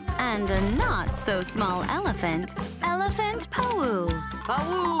 Meow. And a not-so-small elephant. Elephant, pawoo.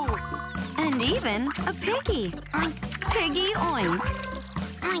 Pawoo. And even a piggy. Oink. Piggy, oink.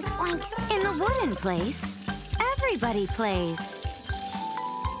 Oink, oink. In the wooden place, everybody plays.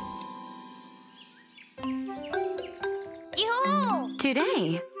 Yoo-hoo!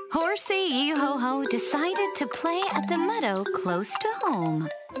 Today, Horsey Yee-ho-ho decided to play at the meadow close to home.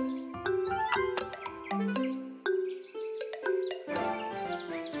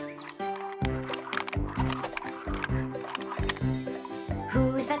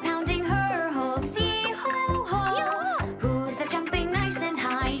 Who's that pounding her hooves? Yee-ho-ho! Who's that jumping nice and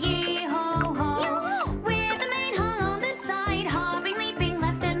high? Yee-ho-ho! With the mane hung on the side, hopping, leaping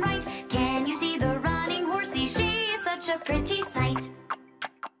left and right. Can you see the running horsey? She is such a pretty sight.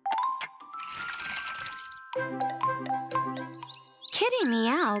 Kitty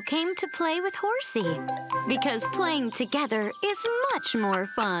Meow came to play with Horsey because playing together is much more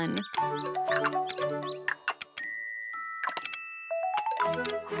fun.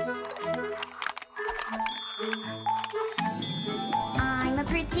 I'm a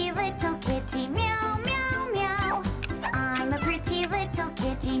pretty little kitty, meow, meow, meow. I'm a pretty little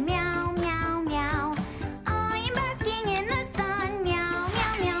kitty, meow, meow, meow. I am basking in the sun, meow,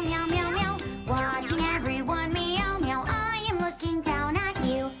 meow, meow, meow, meow, meow. Watching everyone meow, meow. I am looking down at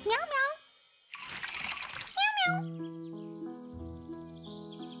you, meow, meow. Meow, meow.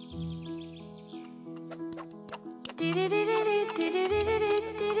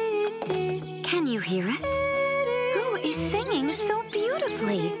 Can you hear it? Who is singing so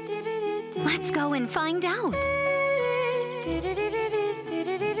beautifully? Let's go and find out.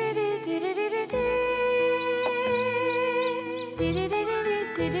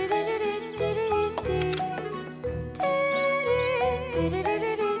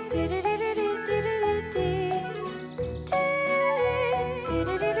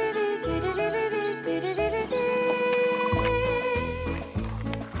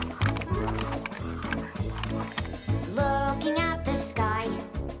 Looking at the sky,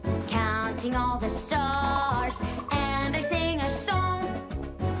 counting all the stars, and I sing a song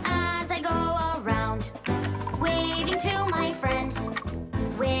as I go around, waving to my friends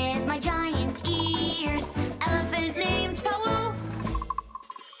with my giant ears. Elephant named Pawoo.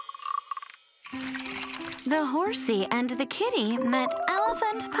 The horsey and the kitty met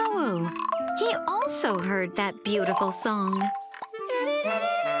Elephant Pawoo. He also heard that beautiful song.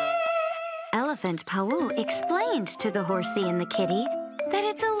 Elephant Pawoo explained to the horsey and the kitty that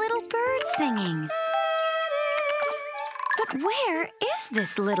it's a little bird singing. But where is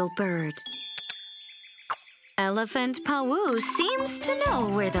this little bird? Elephant Pawoo seems to know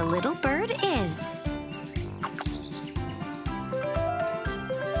where the little bird is.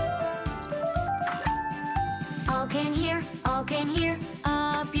 I'll all can hear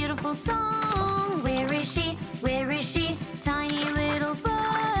a beautiful song. Where is she? Where is she? Tiny little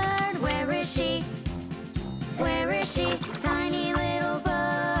bird, where is she? Where is she? Tiny little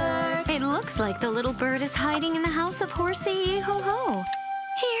bird. It looks like the little bird is hiding in the house of Horsey Yee-ho-ho.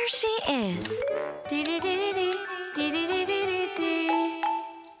 Here she is.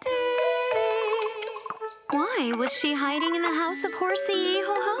 Why was she hiding in the house of Horsey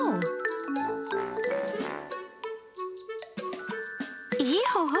Yee-ho-ho?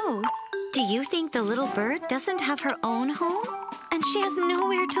 Yee-ho-ho, do you think the little bird doesn't have her own home? And she has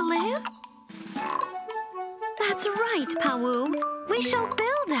nowhere to live? That's right, Pawoo. We shall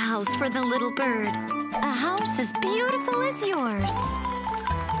build a house for the little bird. A house as beautiful as yours.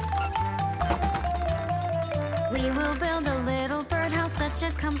 We will build a little birdhouse, such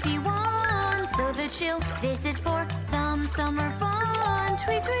a comfy one, so that she'll visit for some summer fun.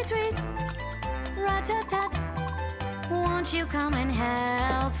 Tweet, tweet, tweet, rat-tat-tat. Won't you come and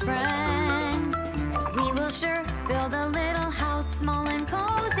help, friend? We will sure build a little house, small and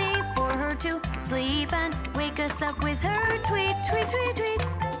cozy, for her to sleep and wake us up with her tweet, tweet, tweet, tweet.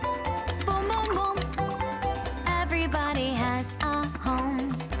 Boom, boom, boom. Everybody has a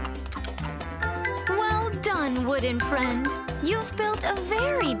home. Well done, wooden friend. You've built a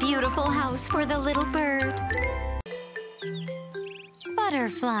very beautiful house for the little bird.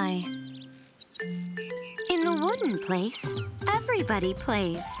 Butterfly. In the wooden place, everybody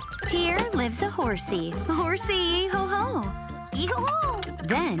plays. Here lives a horsey. Horsey Yee-ho-ho. Yee-ho-ho!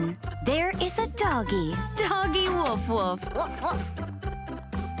 Then there is a doggy. Doggy woof woof. Woof, woof.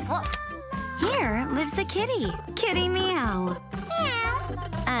 Woof. Here lives a kitty. Kitty meow.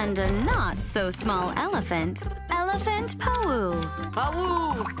 Meow. And a not-so-small elephant. Elephant Pawoo.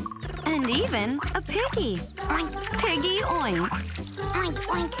 Pawoo. And even a piggy. Oink. Piggy oink. Oink,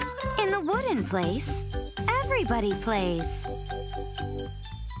 oink. In the wooden place, everybody plays.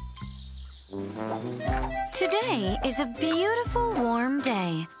 Today is a beautiful warm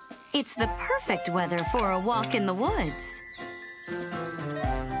day. It's the perfect weather for a walk in the woods.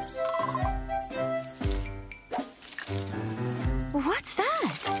 What's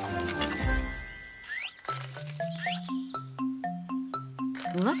that?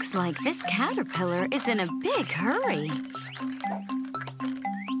 Looks like this caterpillar is in a big hurry.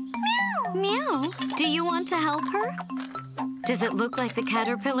 Meow. Meow, do you want to help her? Does it look like the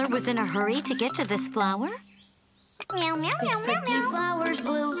caterpillar was in a hurry to get to this flower? Meow, meow, This meow, meow, pretty meow. flower's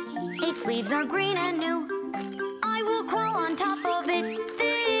blue. Its leaves are green and new. I will crawl on top of it.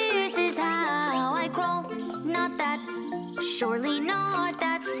 This is how I crawl. Not that, surely not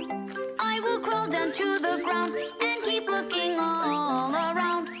that. I will crawl down to the ground and keep looking all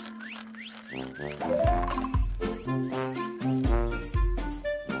around.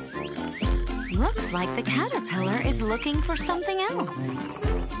 Looks like the caterpillar is looking for something else.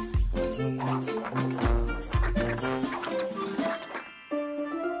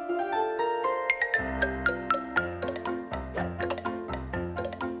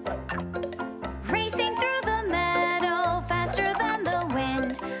 Racing through the meadow, faster than the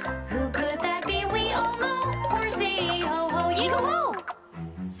wind. Who could that be? We all know. Horsey, ho-ho, yee-ho-ho!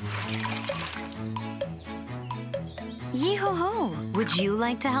 Yee-ho-ho, would you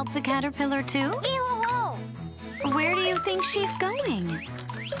like to help the caterpillar too? Yee-ho-ho. Where do you think she's going?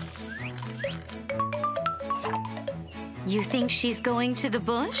 You think she's going to the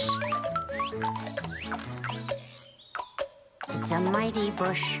bush? It's a mighty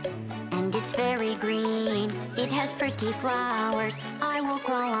bush, and it's very green. It has pretty flowers. I will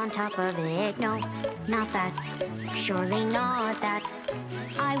crawl on top of it. No, not that. Surely not that.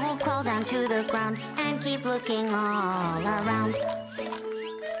 I will crawl down to the ground and keep looking all around.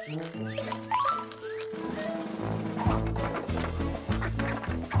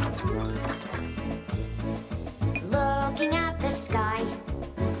 Looking at the sky,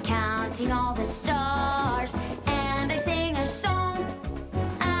 counting all the stars, and I sing a song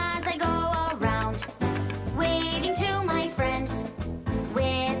as I go around, waving to my friends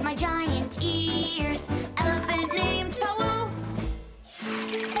with my giant ears. Elephant named Pawoo.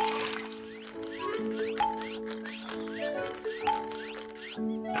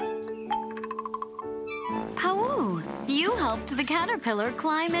 Pawoo, you helped the caterpillar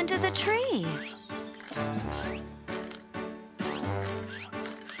climb into the tree.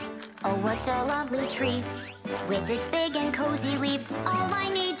 Oh, what a lovely tree, with its big and cozy leaves. All I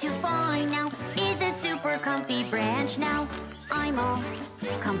need to find now is a super comfy branch. Now I'm all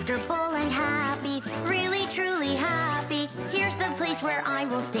comfortable and happy, really truly happy. Here's the place where I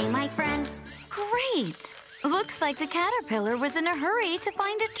will stay, my friends. Great! Looks like the caterpillar was in a hurry to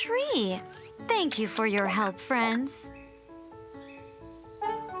find a tree. Thank you for your help, friends.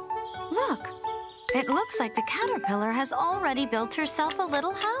 Look, it looks like the caterpillar has already built herself a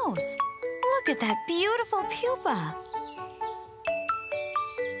little house. Look at that beautiful pupa.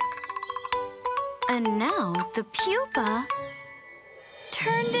 And now the pupa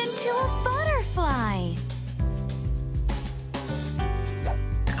turned into a butterfly.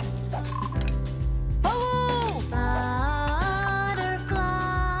 Oh! Butterfly,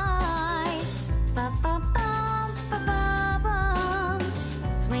 ba-ba-bum, ba-ba-bum,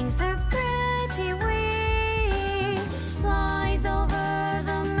 swings her pretty wings, flies over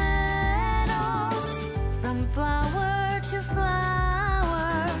the meadows, from flower to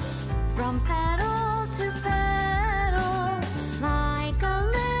flower, from petal to petal, like a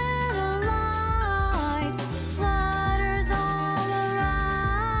little light, flutters all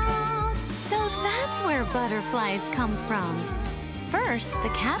around. So that's where butterflies come from. First, the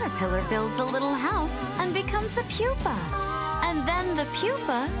caterpillar builds a little house and becomes a pupa. And then the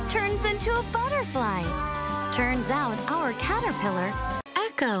pupa turns into a butterfly. Turns out our caterpillar,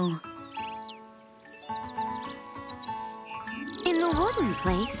 Echo. In the wooden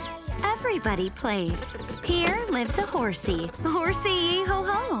place, everybody plays. Here lives a horsey. Horsey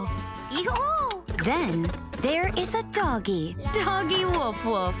yee-ho-ho. Yee-ho! Then there is a doggy. Doggy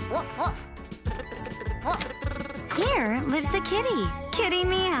woof-woof. Woof, woof. Here lives a kitty. Kitty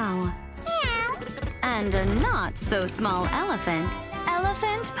meow. Meow. And a not-so-small elephant.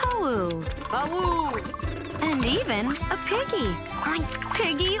 Elephant Pawoo. Pawoo! And even a piggy. Oink,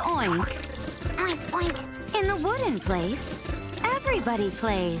 Piggy oink. oink, oink. In the wooden place, everybody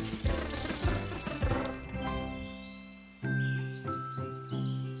plays.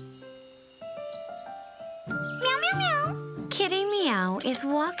 Meow, meow, meow. Kitty Meow is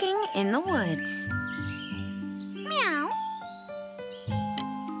walking in the woods. Meow.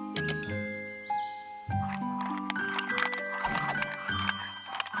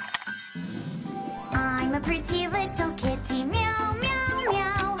 I'm a pretty little kitty, meow, meow,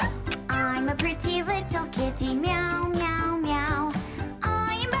 meow. I'm a pretty little kitty, meow, meow, meow.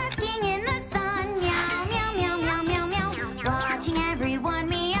 I am basking in the sun, meow, meow, meow, meow, meow, meow. Watching everyone,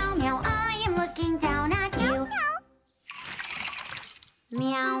 meow, meow. I am looking down at you.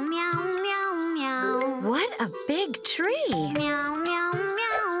 Meow, meow, meow, meow. What a big tree! Meow, meow,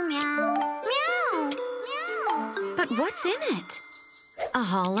 meow, meow. Meow, meow. But what's in it? A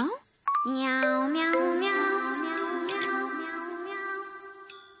hollow? Meow, meow, meow, meow, meow, meow, meow.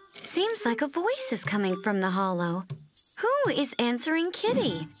 Seems like a voice is coming from the hollow. Who is answering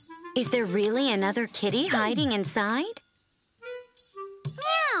Kitty? Is there really another kitty hiding inside?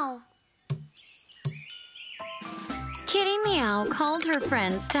 Meow. Kitty Meow called her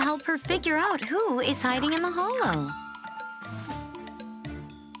friends to help her figure out who is hiding in the hollow.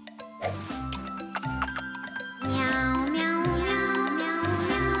 Meow, meow, meow, meow,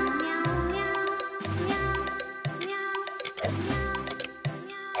 meow, meow, meow, meow, meow, meow.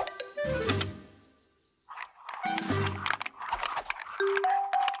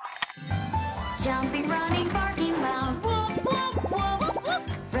 Jumping, running, barking loud, woof, woof, woof, woof.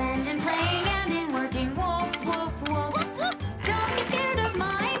 Friend and playing and in working, woof, woof, woof, woof. Don't get scared of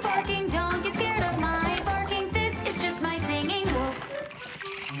my barking, don't get scared of my barking. This is just my singing, woof.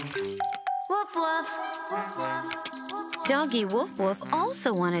 Woof, woof, woof, woof. Doggy Woof Woof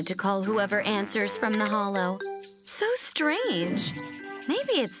also wanted to call whoever answers from the hollow. So strange.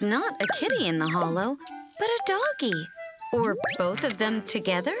 Maybe it's not a kitty in the hollow, but a doggy. Or both of them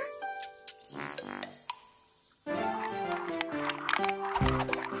together?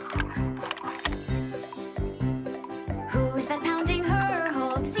 Who's that pounding her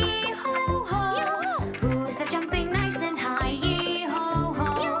hooves? Yee-ho-ho. Who's that jumping nice and high?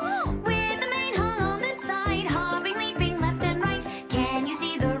 Yee-ho-ho. With the mane hung on the side, hopping, leaping left and right. Can you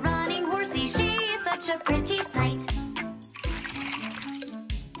see the running horsey? She is such a pretty sight.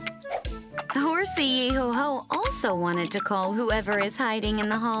 Horsey Yee-ho-ho also wanted to call whoever is hiding in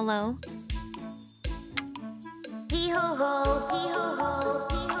the hollow. Yee-ho-ho, yee-ho-ho,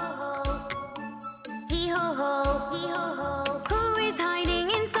 yee-ho-ho. Yee-ho-ho, yee-ho-ho. Who is hiding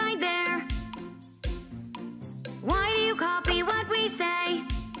inside there? Why do you copy what we say?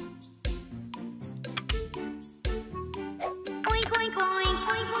 Oink, oink, oink,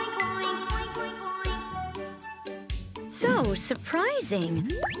 oink, oink, oink, oink, oink, oink. So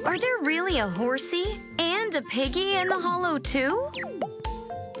surprising. Are there really a horsey and a piggy in the hollow too?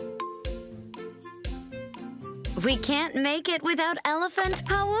 We can't make it without Elephant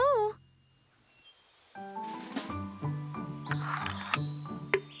Pawoo.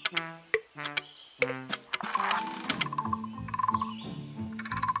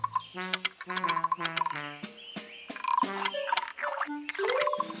 Who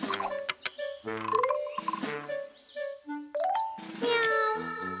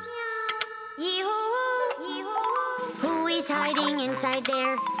is hiding inside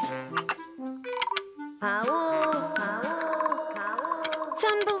there? It's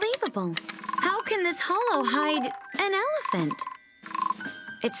unbelievable. How can this hollow hide an elephant?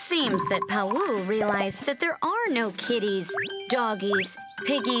 It seems that Pau realized that there are no kitties, doggies,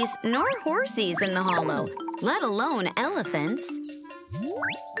 piggies, nor horsies in the hollow, let alone elephants.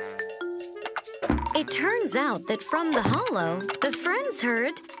 It turns out that from the hollow, the friends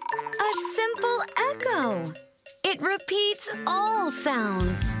heard a simple echo. It repeats all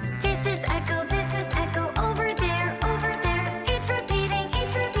sounds. This is echo over there, over there. It's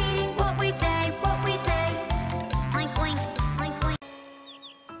repeating what we say, what we say. Oink, oink, oink, oink.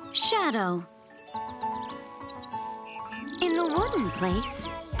 Shadow. In the wooden place,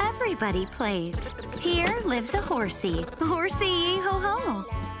 everybody plays. Here lives a horsey. Horsey yee-ho-ho.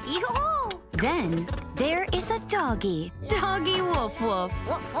 Yee-ho-ho! Then there is a doggy. Doggy woof-woof.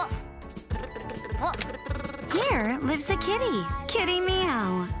 Woof, woof. Woof. Here lives a kitty. Kitty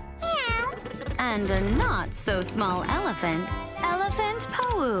meow. Meow. And a not-so-small elephant. Elephant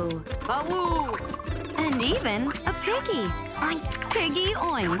Pau. Pau. And even a piggy. Oink, Piggy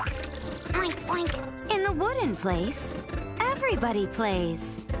oink. oink, oink. In the wooden place, everybody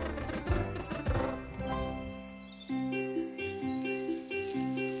plays.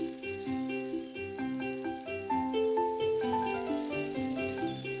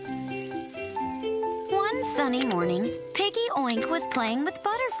 One sunny morning, Piggy Oink was playing with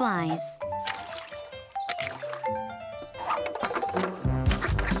butterflies.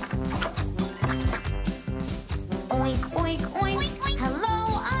 Oink, oink, oink.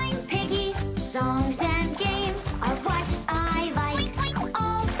 Hello, I'm Piggy. Songs and games are what I like.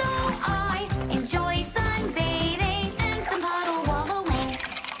 Also, I enjoy sunbathing and some puddle wallowing.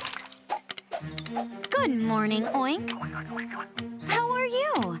 Good morning, Oink. How are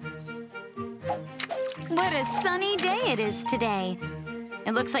you? What a sunny day it is today.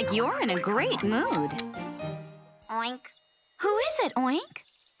 It looks like you're in a great mood. Oink. Who is it, Oink?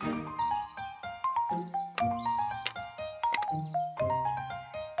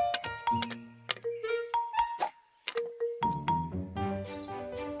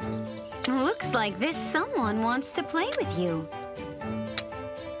 Looks like this someone wants to play with you.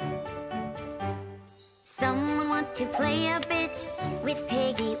 Someone wants to play a bit with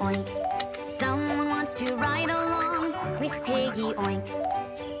Piggy Oink. Someone wants to ride along with Piggy Oink.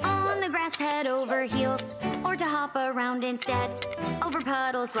 On the grass head over heels, or to hop around instead, over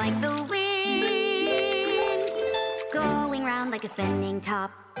puddles like the wind, going round like a spinning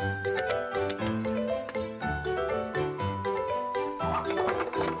top.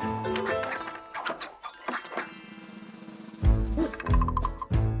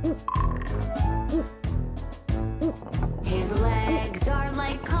 His legs are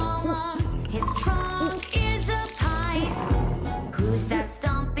like columns, his trunk is a pipe. Who's that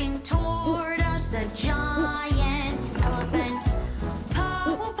stomping toward us? A giant elephant.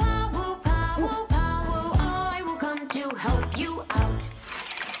 Pow, pow, pow, pow, I will come to help you out.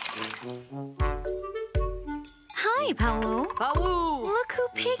 Hi, Pau. Pau! Look who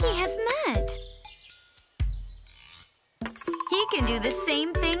Piggy has met. He can do the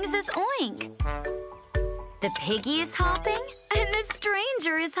same things as Oink. The piggy is hopping, and the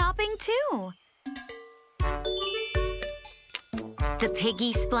stranger is hopping too. The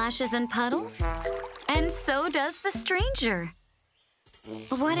piggy splashes in puddles, and so does the stranger.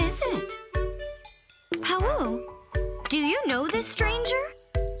 What is it? Pau, do you know this stranger?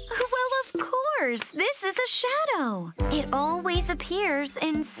 Well, of course, this is a shadow. It always appears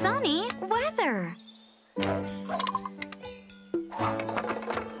in sunny weather.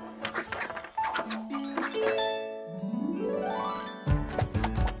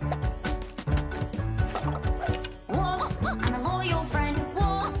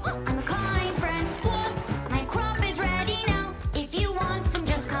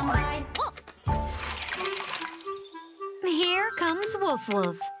 Woof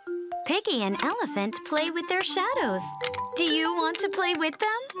Woof. Piggy and Elephant play with their shadows. Do you want to play with them?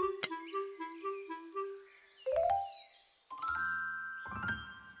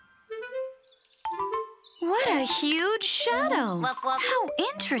 What a huge shadow! Woof, woof. How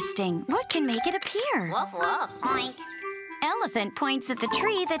interesting. What can make it appear? Woof, woof. Oink. Elephant points at the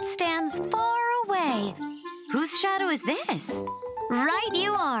tree that stands far away. Whose shadow is this? Right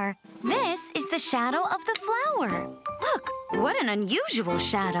you are. This is the shadow of the flower. Look, what an unusual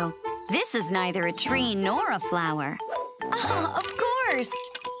shadow. This is neither a tree nor a flower. Oh, of course.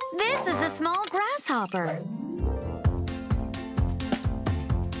 This This is a small grasshopper.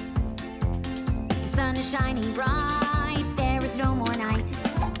 The sun is shining bright, there is no more night.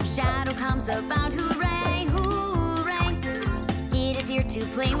 Shadow comes about, hooray, hooray. It is here to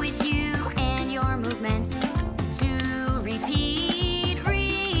play with you and your movements. To repeat,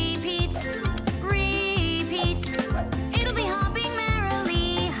 repeat, repeat. It'll be hopping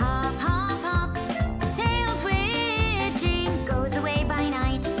merrily, hop, hop, hop. Tail twitching goes away by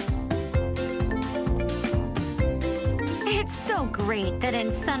night. It's so great that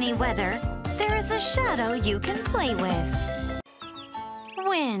in sunny weather, there is a shadow you can play with.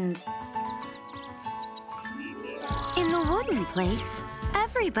 Wind. In the wooden place,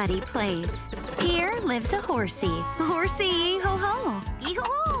 everybody plays. Here lives a horsey. Horsey, ho-ho.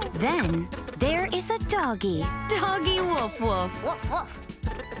 Yoo-hoo! Then there is a doggy. Doggy, woof, woof. Woof, woof.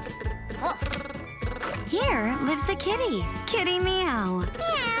 Woof. Here lives a kitty. Kitty, meow.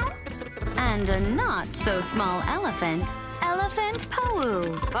 Meow. And a not-so-small elephant. Elephant,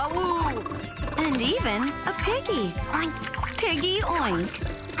 pawoo. Pawoo. And even a piggy. Oink. Piggy, oink.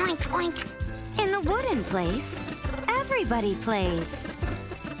 Oink, oink. In the wooden place, everybody plays.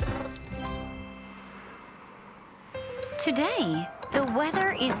 Today, the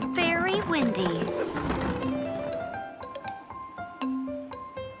weather is very windy.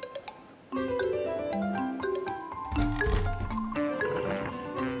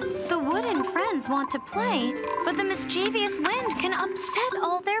 The wooden friends want to play, but the mischievous wind can upset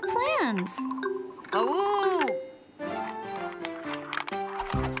all their plans. Ooh.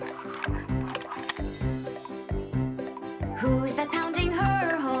 Who's that pounding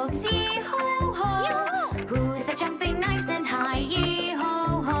her hooves? Yee-ho-ho! Who's that jumping nice and high?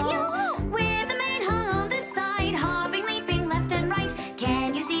 Yee-ho-ho! With the mane hung on the side, hopping, leaping left and right.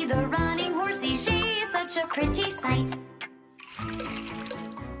 Can you see the running horsey? She's such a pretty sight.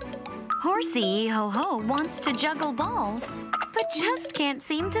 Horsey Yee-ho-ho wants to juggle balls, but just can't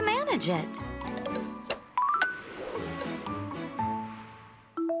seem to manage it.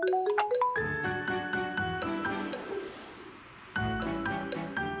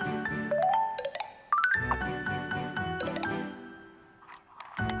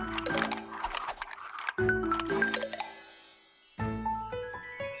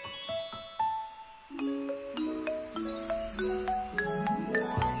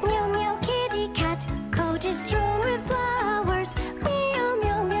 Meow, meow, kitty cat, coat is strewn with flowers. Meow,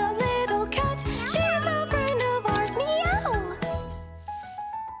 meow, meow, little cat, she's a friend of ours. Meow!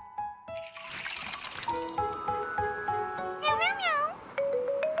 Meow, meow, meow.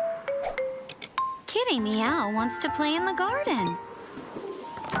 Kitty Meow wants to play in the garden.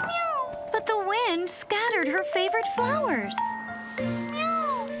 Meow. But the wind scattered her favorite flowers. Meow.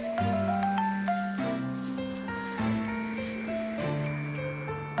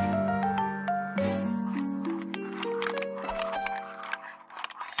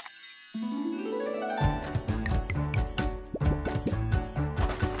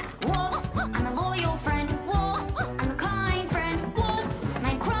 Wolf, I'm a loyal friend. Wolf, I'm a kind friend. Wolf,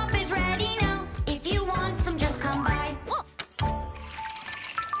 my crop is ready now. If you want some, just come by. Woof.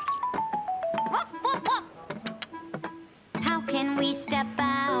 Woof, woof, woof. How can we step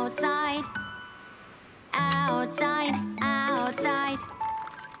outside? Outside, outside.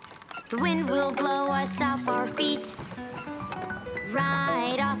 The wind will blow us off our feet.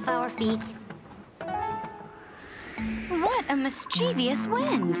 Right off our feet. What a mischievous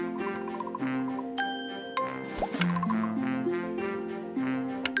wind!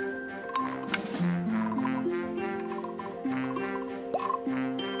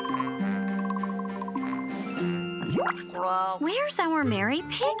 Whoa. Where's our merry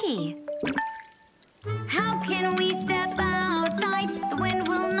piggy? How can we step outside? The wind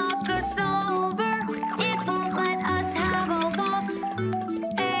will knock us over. It won't let us have a walk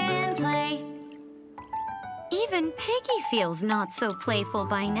and play. Even Piggy feels not so playful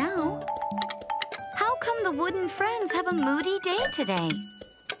by now. How come the wooden friends have a moody day today?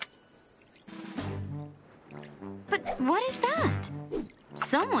 But what is that?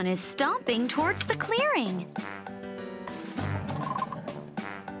 Someone is stomping towards the clearing.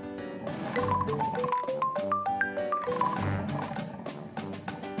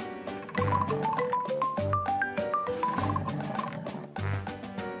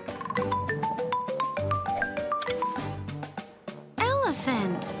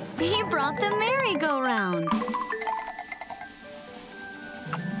 Elephant! He brought the merry-go-round.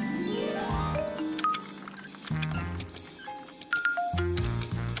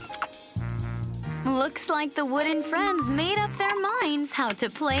 Looks like the wooden friends made up their minds how to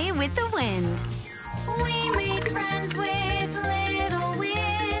play with the wind. We make friends with little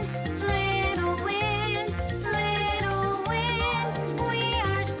wind.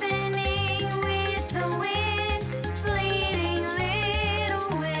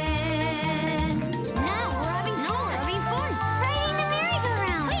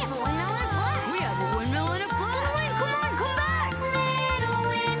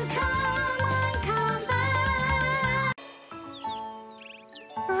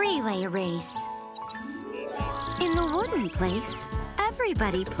 relay race. In the wooden place,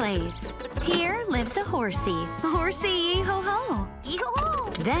 everybody plays. Here lives a horsey. Horsey yee-ho-ho.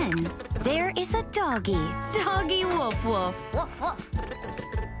 Yee-ho-ho! Then there is a doggy. Doggy woof-woof. Woof, woof.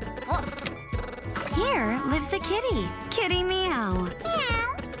 Woof. Here lives a kitty. Kitty meow.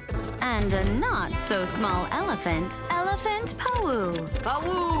 Meow. And a not-so-small elephant. Elephant pawoo.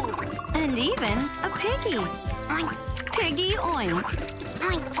 Pawoo. And even a piggy. Oink. Piggy oink.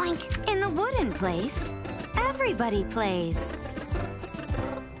 Oink, oink. In the wooden place, everybody plays.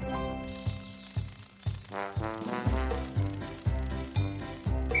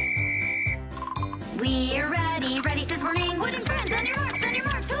 We're ready, ready since morning. Wooden friends, on your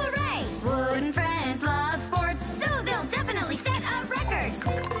marks, hooray! Wooden friends love sports, so they'll definitely set a record.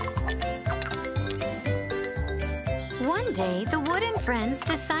 One day, the wooden friends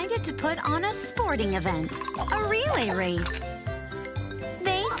decided to put on a sporting event, a relay race.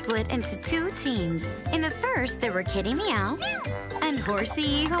 They split into 2 teams. In the first, there were Kitty Meow and Horsey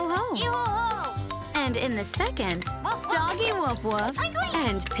Yee-ho-ho. Yee-ho-ho! And in the second, Woof, woof. Doggy Woof-Woof Oink, oink.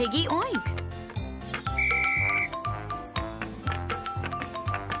 and Piggy Oink.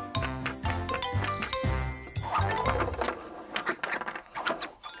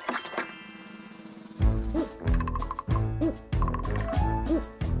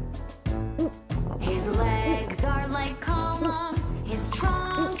 His legs are like columns, his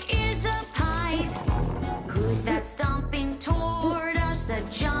trunk is a pipe. Who's that stomping toward us? A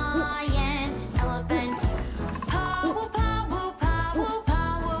giant elephant. Pawu, pawu, pawu,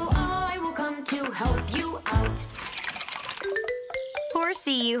 pawu, I will come to help you out.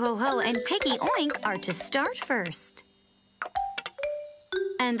 Horsey Yee-ho-ho and Piggy Oink are to start first.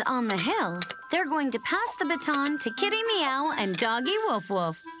 And on the hill, they're going to pass the baton to Kitty Meow and Doggy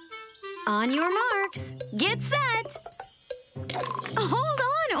Woof-Woof. On your marks, get set! Hold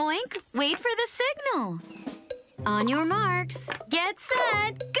on, Oink! Wait for the signal. On your marks, get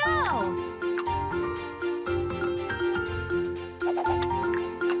set, go!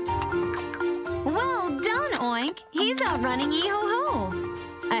 Well done, Oink! He's outrunning Yee-ho-ho.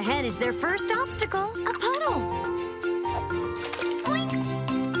 Ahead is their first obstacle, a puddle. Oink!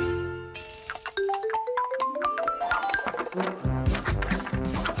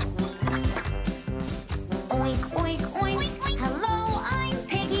 Oink, oink, oink. Hello, I'm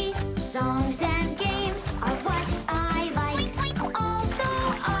Piggy. Songs and games are what I like. Also,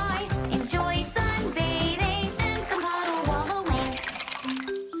 I enjoy sunbathing and some puddle wallowing.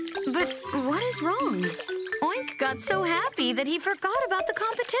 But what is wrong? Oink got so happy that he forgot about the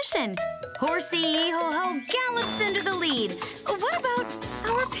competition. Horsey Yee-ho-ho gallops into the lead. What about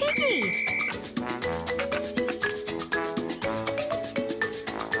our Piggy?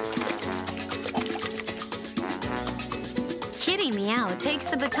 Kitty Meow takes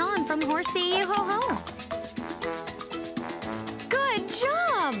the baton from Horsey Yee-ho-ho. Good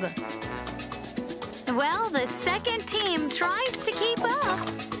job! Well, the second team tries to keep up.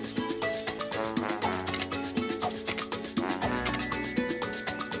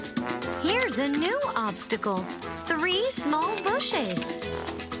 Here's a new obstacle, 3 small bushes.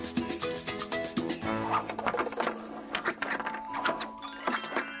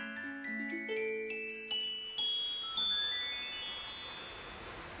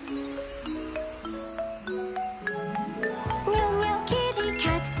 Meow, meow, kitty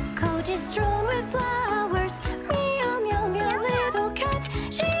cat, coat is strewn with flowers. Meow, meow, meow, little cat,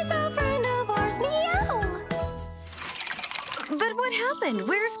 she's a friend of ours. Meow! But what happened?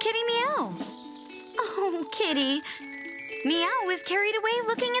 Where's Kitty Meow? Oh, Kitty. Meow was carried away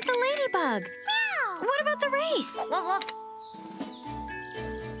looking at the ladybug. Meow! What about the race? Woof, woof.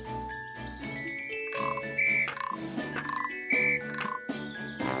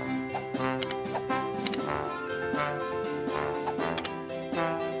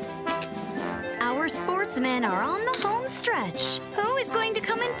 Our sportsmen are on the home stretch. Who is going to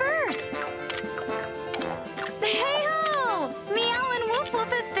come in first? Hey-ho! Meow and Woof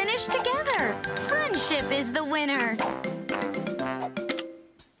Woof have finished together. Friendship is the winner.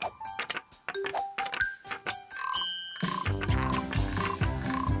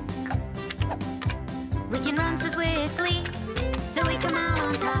 We can run so swiftly, so we come out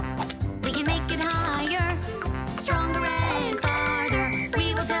on top. We can make it higher, stronger and farther.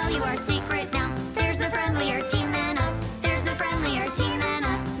 We will tell you our secret now. There's no friendlier team than us. There's no friendlier team than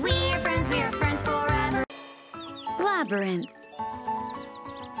us. We are friends forever. Labyrinth.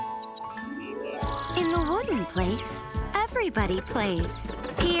 In the wooden place, everybody plays.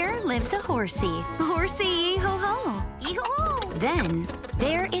 Here lives a horsey. Horsey Yee-ho-ho. Yee-ho-ho! Then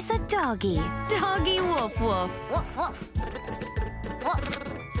there is a doggy. Doggy Woof Woof. Woof, woof. Woof.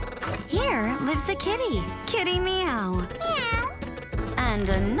 Here lives a kitty. Kitty meow. Meow. And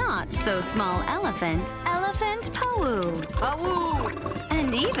a not-so-small elephant. Elephant Pawoo. Pawoo.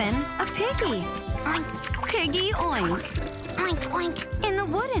 And even a piggy. Oink. Piggy oink. Oink, oink. In the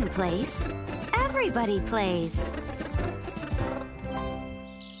wooden place, everybody plays.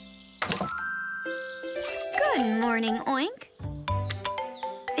 Good morning, Oink.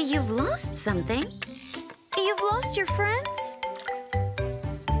 You've lost something. You've lost your friends?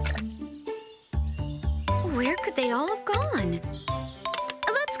 Where could they all have gone?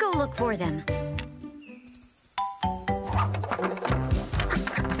 Let's go look for them.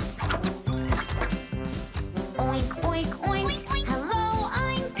 Oink, oink, oink. Hello,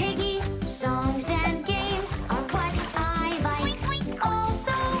 I'm Piggy. Songs and games are what I like.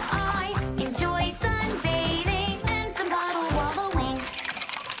 Also, I enjoy sunbathing and some bottle wallowing.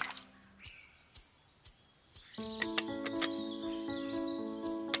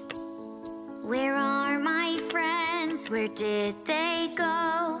 Where are my friends? Where did they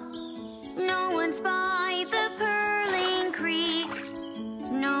go? No one's by the purling creek.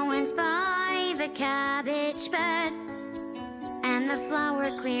 No one's by the cabbage bed. And the flower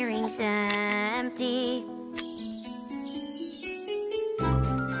clearing's empty.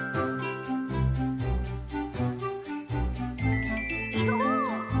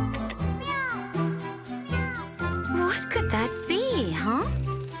 What could that be, huh?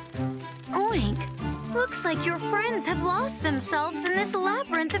 Oink, looks like your friends have lost themselves in this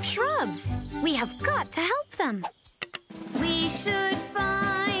labyrinth of shrubs. We have got to help them. We should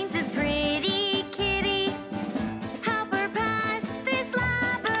find the pretty kitty. Help her pass this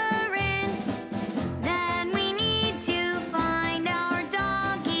labyrinth. Then we need to find our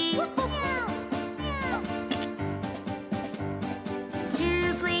doggy.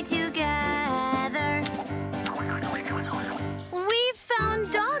 To play together. We've found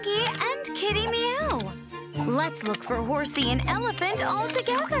Doggy and Kitty Meow. Let's look for Horsey and Elephant all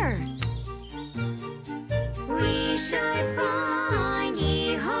together. We should find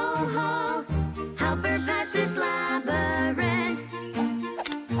Yee-ho-ho. Help her pass this labyrinth.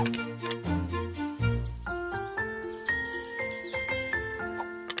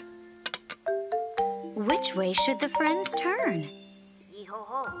 Which way should the friends turn?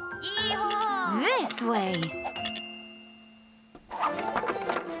 Yee-ho-ho. Yee-ho-ho. This way.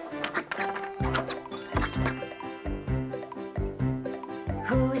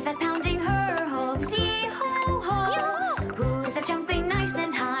 Who's that pounding her hooves? Yee-ho-ho. Who's that jumping nice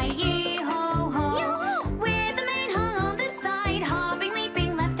and high? Yee-ho-ho. With the mane hung on the side, hopping,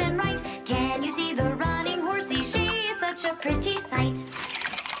 leaping left and right. Can you see the running horsey? She is such a pretty sight.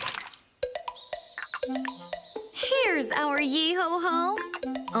 Here's our Yee-ho-ho.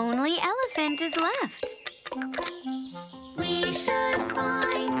 Only Elephant is left. We should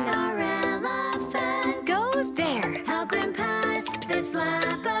find our elephant. Go there. Help him pass this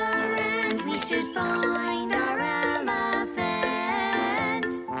labyrinth. We should find our elephant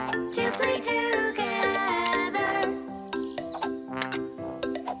to play together.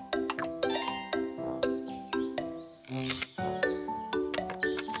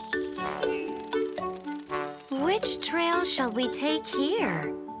 Which trail shall we take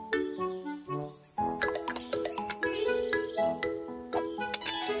here?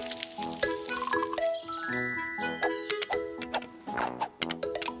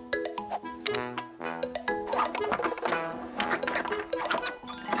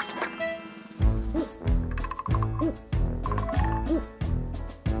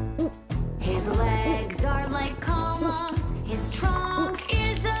 His legs are like columns, his trunk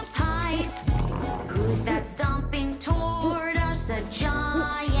is a pipe. Who's that stomping toward us? A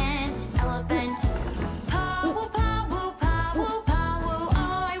giant elephant. Paw-woo, paw-woo, paw-woo, paw-woo,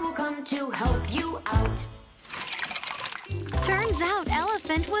 I will come to help you out. Turns out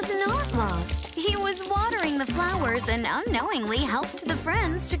Elephant was not lost. He was watering the flowers and unknowingly helped the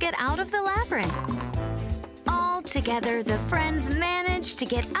friends to get out of the labyrinth. All together, the friends managed to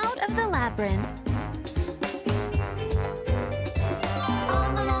get out of the labyrinth.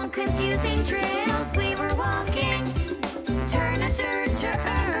 All along confusing trails we were walking. Turn after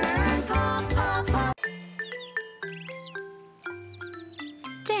turn, pop, pop, pop.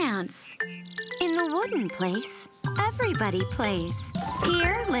 Dance. In the wooden place, everybody plays.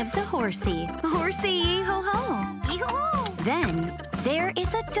 Here lives a horsey. Horsey yee-ho-ho. Yee-ho-ho. Then there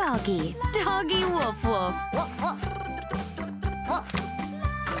is a doggy. Doggy woof woof. Woof, woof. Woof.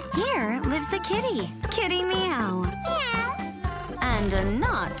 Here lives a kitty. Kitty meow. Meow. And a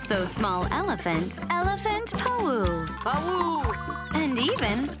not-so-small elephant. Elephant Pawoo. Pawoo. And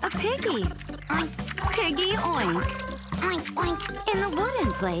even a piggy. Oink, Piggy oink. oink, oink. In the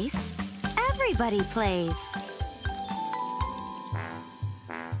wooden place, everybody plays.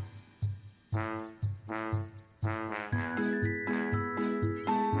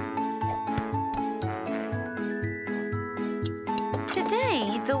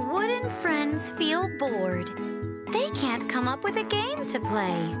 Today, the Wooden Friends feel bored. They can't come up with a game to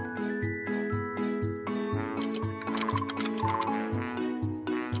play.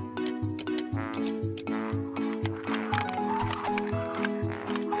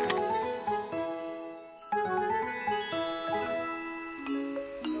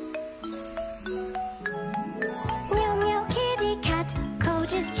 Meow meow kitty cat,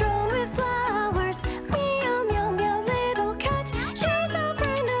 coat is strewn with flowers. Meow meow meow little cat, she's a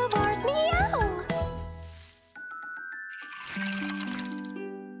friend of ours. Meow.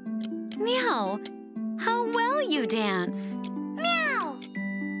 Meow, how well you dance. Meow.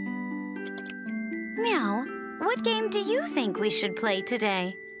 Meow, what game do you think we should play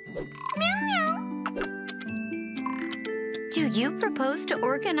today? Meow meow. Do you propose to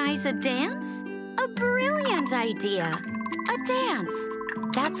organize a dance? A brilliant idea! A dance!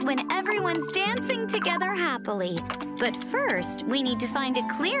 That's when everyone's dancing together happily. But first, we need to find a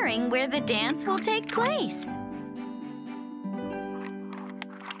clearing where the dance will take place.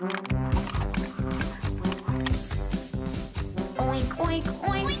 Oink oink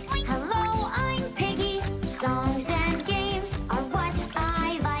oink. Hello, I'm Piggy. Songs and games are what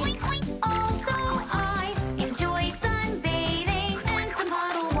I like. Also, I enjoy sunbathing and some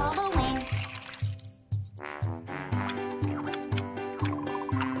puddle wallowing.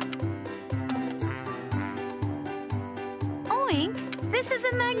 Oink! This is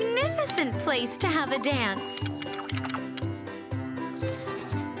a magnificent place to have a dance.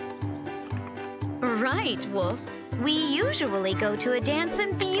 Right, Wolf. We usually go to a dance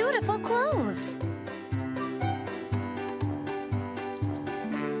in beautiful clothes.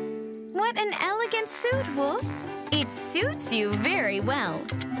 What an elegant suit, Wolf. It suits you very well.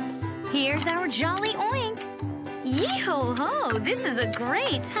 Here's our jolly Oink. Yee-ho-ho, this is a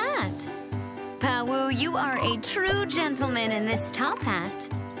great hat. Pawu, you are a true gentleman in this top hat.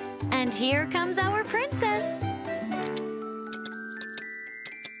 And here comes our princess.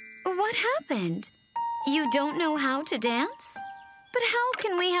 What happened? You don't know how to dance? But how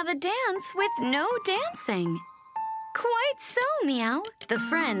can we have a dance with no dancing? Quite so, Meow. The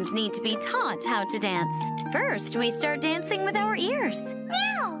friends need to be taught how to dance. First, we start dancing with our ears.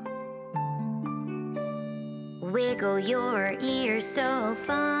 Meow. Wiggle your ears so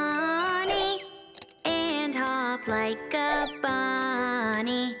funny and hop like a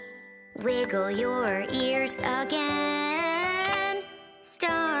bunny. Wiggle your ears again.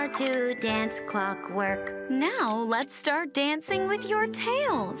 Start to dance clockwork. Now, let's start dancing with your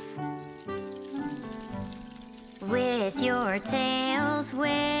tails. With your tails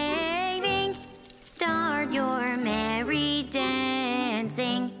waving, start your merry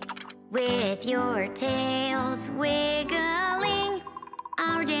dancing. With your tails wiggling,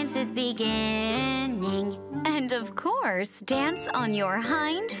 our dance is beginning. And of course, dance on your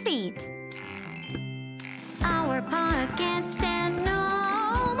hind feet. Our paws can't stand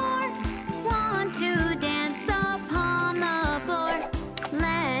no more. Want to dance upon the floor.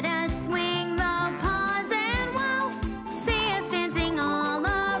 Let us swing the paws and wow, see us dancing all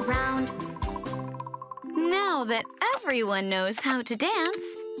around. Now that everyone knows how to dance,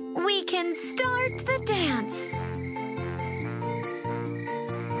 we can start the dance.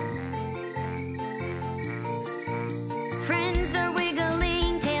 Friends are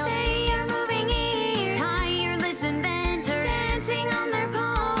wiggling tails, they are moving ears. Tireless inventors, dancing on their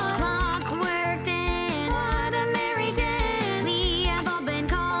paws. Clockwork dance, what a merry dance. We have all been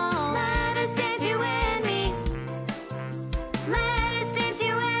called, let us dance you and me. Let us dance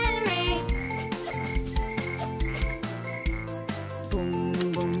you and me.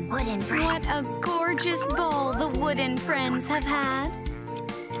 Boom, boom, wooden friends. What a gorgeous ball the Wooden Friends have had.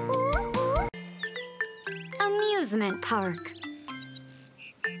 Amusement park.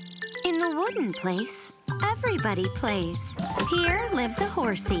 In the wooden place, everybody plays. Here lives a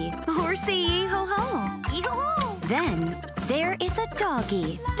horsey. Horsey yee-ho-ho. Yoo-hoo. Then there is a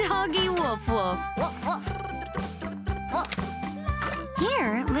doggy. Doggy woof woof. Woof woof. Woof.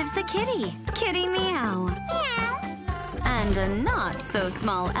 Here lives a kitty. Kitty meow. Meow. And a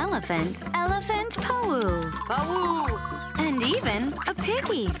not-so-small elephant. Elephant Pawu. Pawu. And even a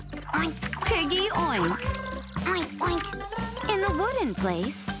piggy. Oink. Piggy oink. Oink oink. In the wooden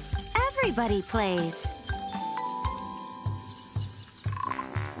place, everybody plays.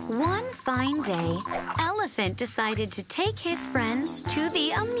 One fine day, Elephant decided to take his friends to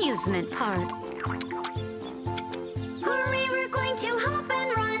the amusement park. Hurry, we're going to hop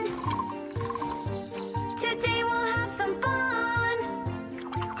and run.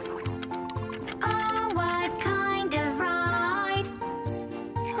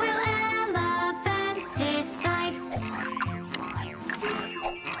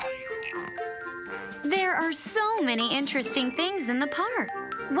 many interesting things in the park.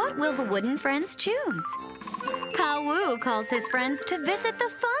 What will the wooden friends choose? Pao-Wu calls his friends to visit the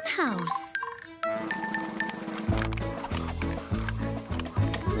fun house.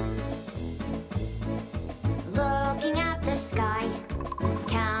 Looking at the sky,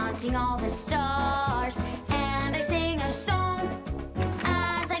 counting all the stars, and I sing a song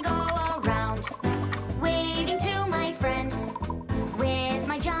as I go around, waving to my friends with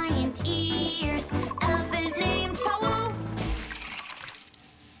my giant ears. Elephant named Pao-Wu.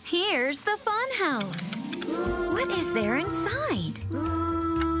 Here's the fun house. What is there inside?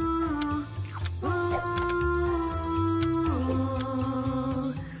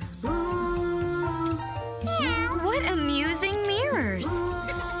 What amusing mirrors!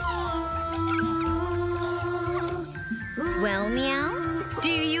 Well, Meow,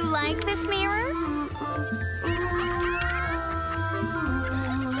 do you like this mirror?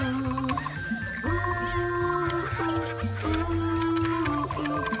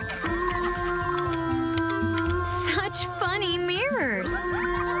 Such funny mirrors!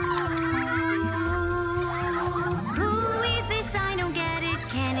 Who is this? I don't get it.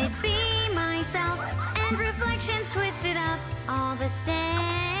 Can it be myself? And reflections twisted up all the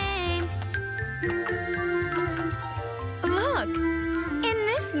same. Look! In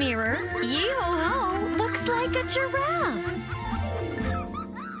this mirror, Yee-Ho-Ho looks like a giraffe.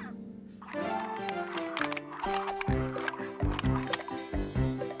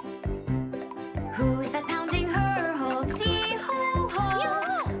 Who's that pounding her hooves? Yee-ho-ho.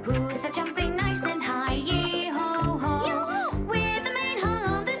 Who's that jumping nice and high? Yee-ho-ho. With the mane hung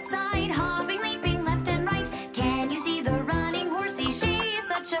on the side, hopping, leaping left and right. Can you see the running horsey? She's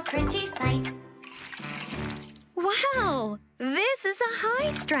such a pretty sight. Wow! This is a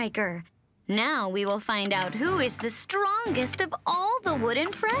high striker. Now we will find out who is the strongest of all the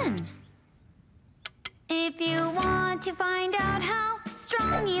wooden friends. If you want to find out how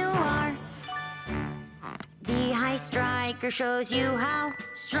strong you are, the high striker shows you how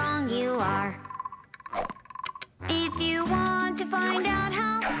strong you are. If you want to find out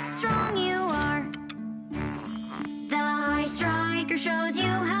how strong you are, the high striker shows you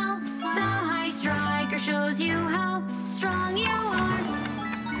how. The high striker shows you how strong you are.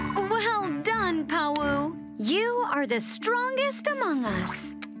 Well done, Pao-Wu. You are the strongest among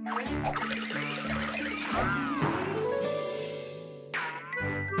us.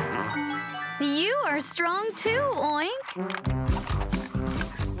 You are strong too, Oink.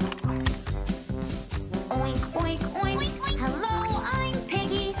 Oink, oink, oink. Hello, I'm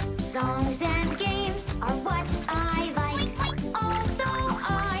Piggy. Songs and games are what I like. Also,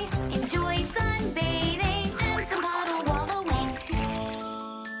 I enjoy sunbathing and some puddle wallowing.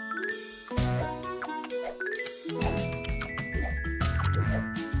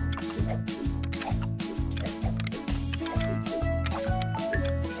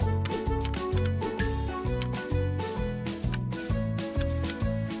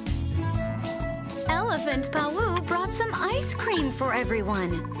 Elephant Pao-Wu brought some ice cream for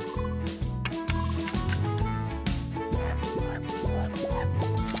everyone.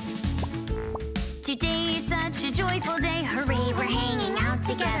 Today is such a joyful day. Hooray, we're hanging out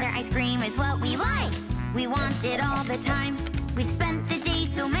together. Ice cream is what we like. We want it all the time. We've spent the day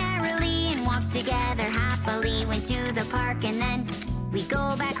so merrily and walked together happily. Went to the park and then we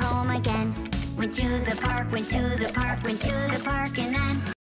go back home again. Went to the park, went to the park, went to the park and then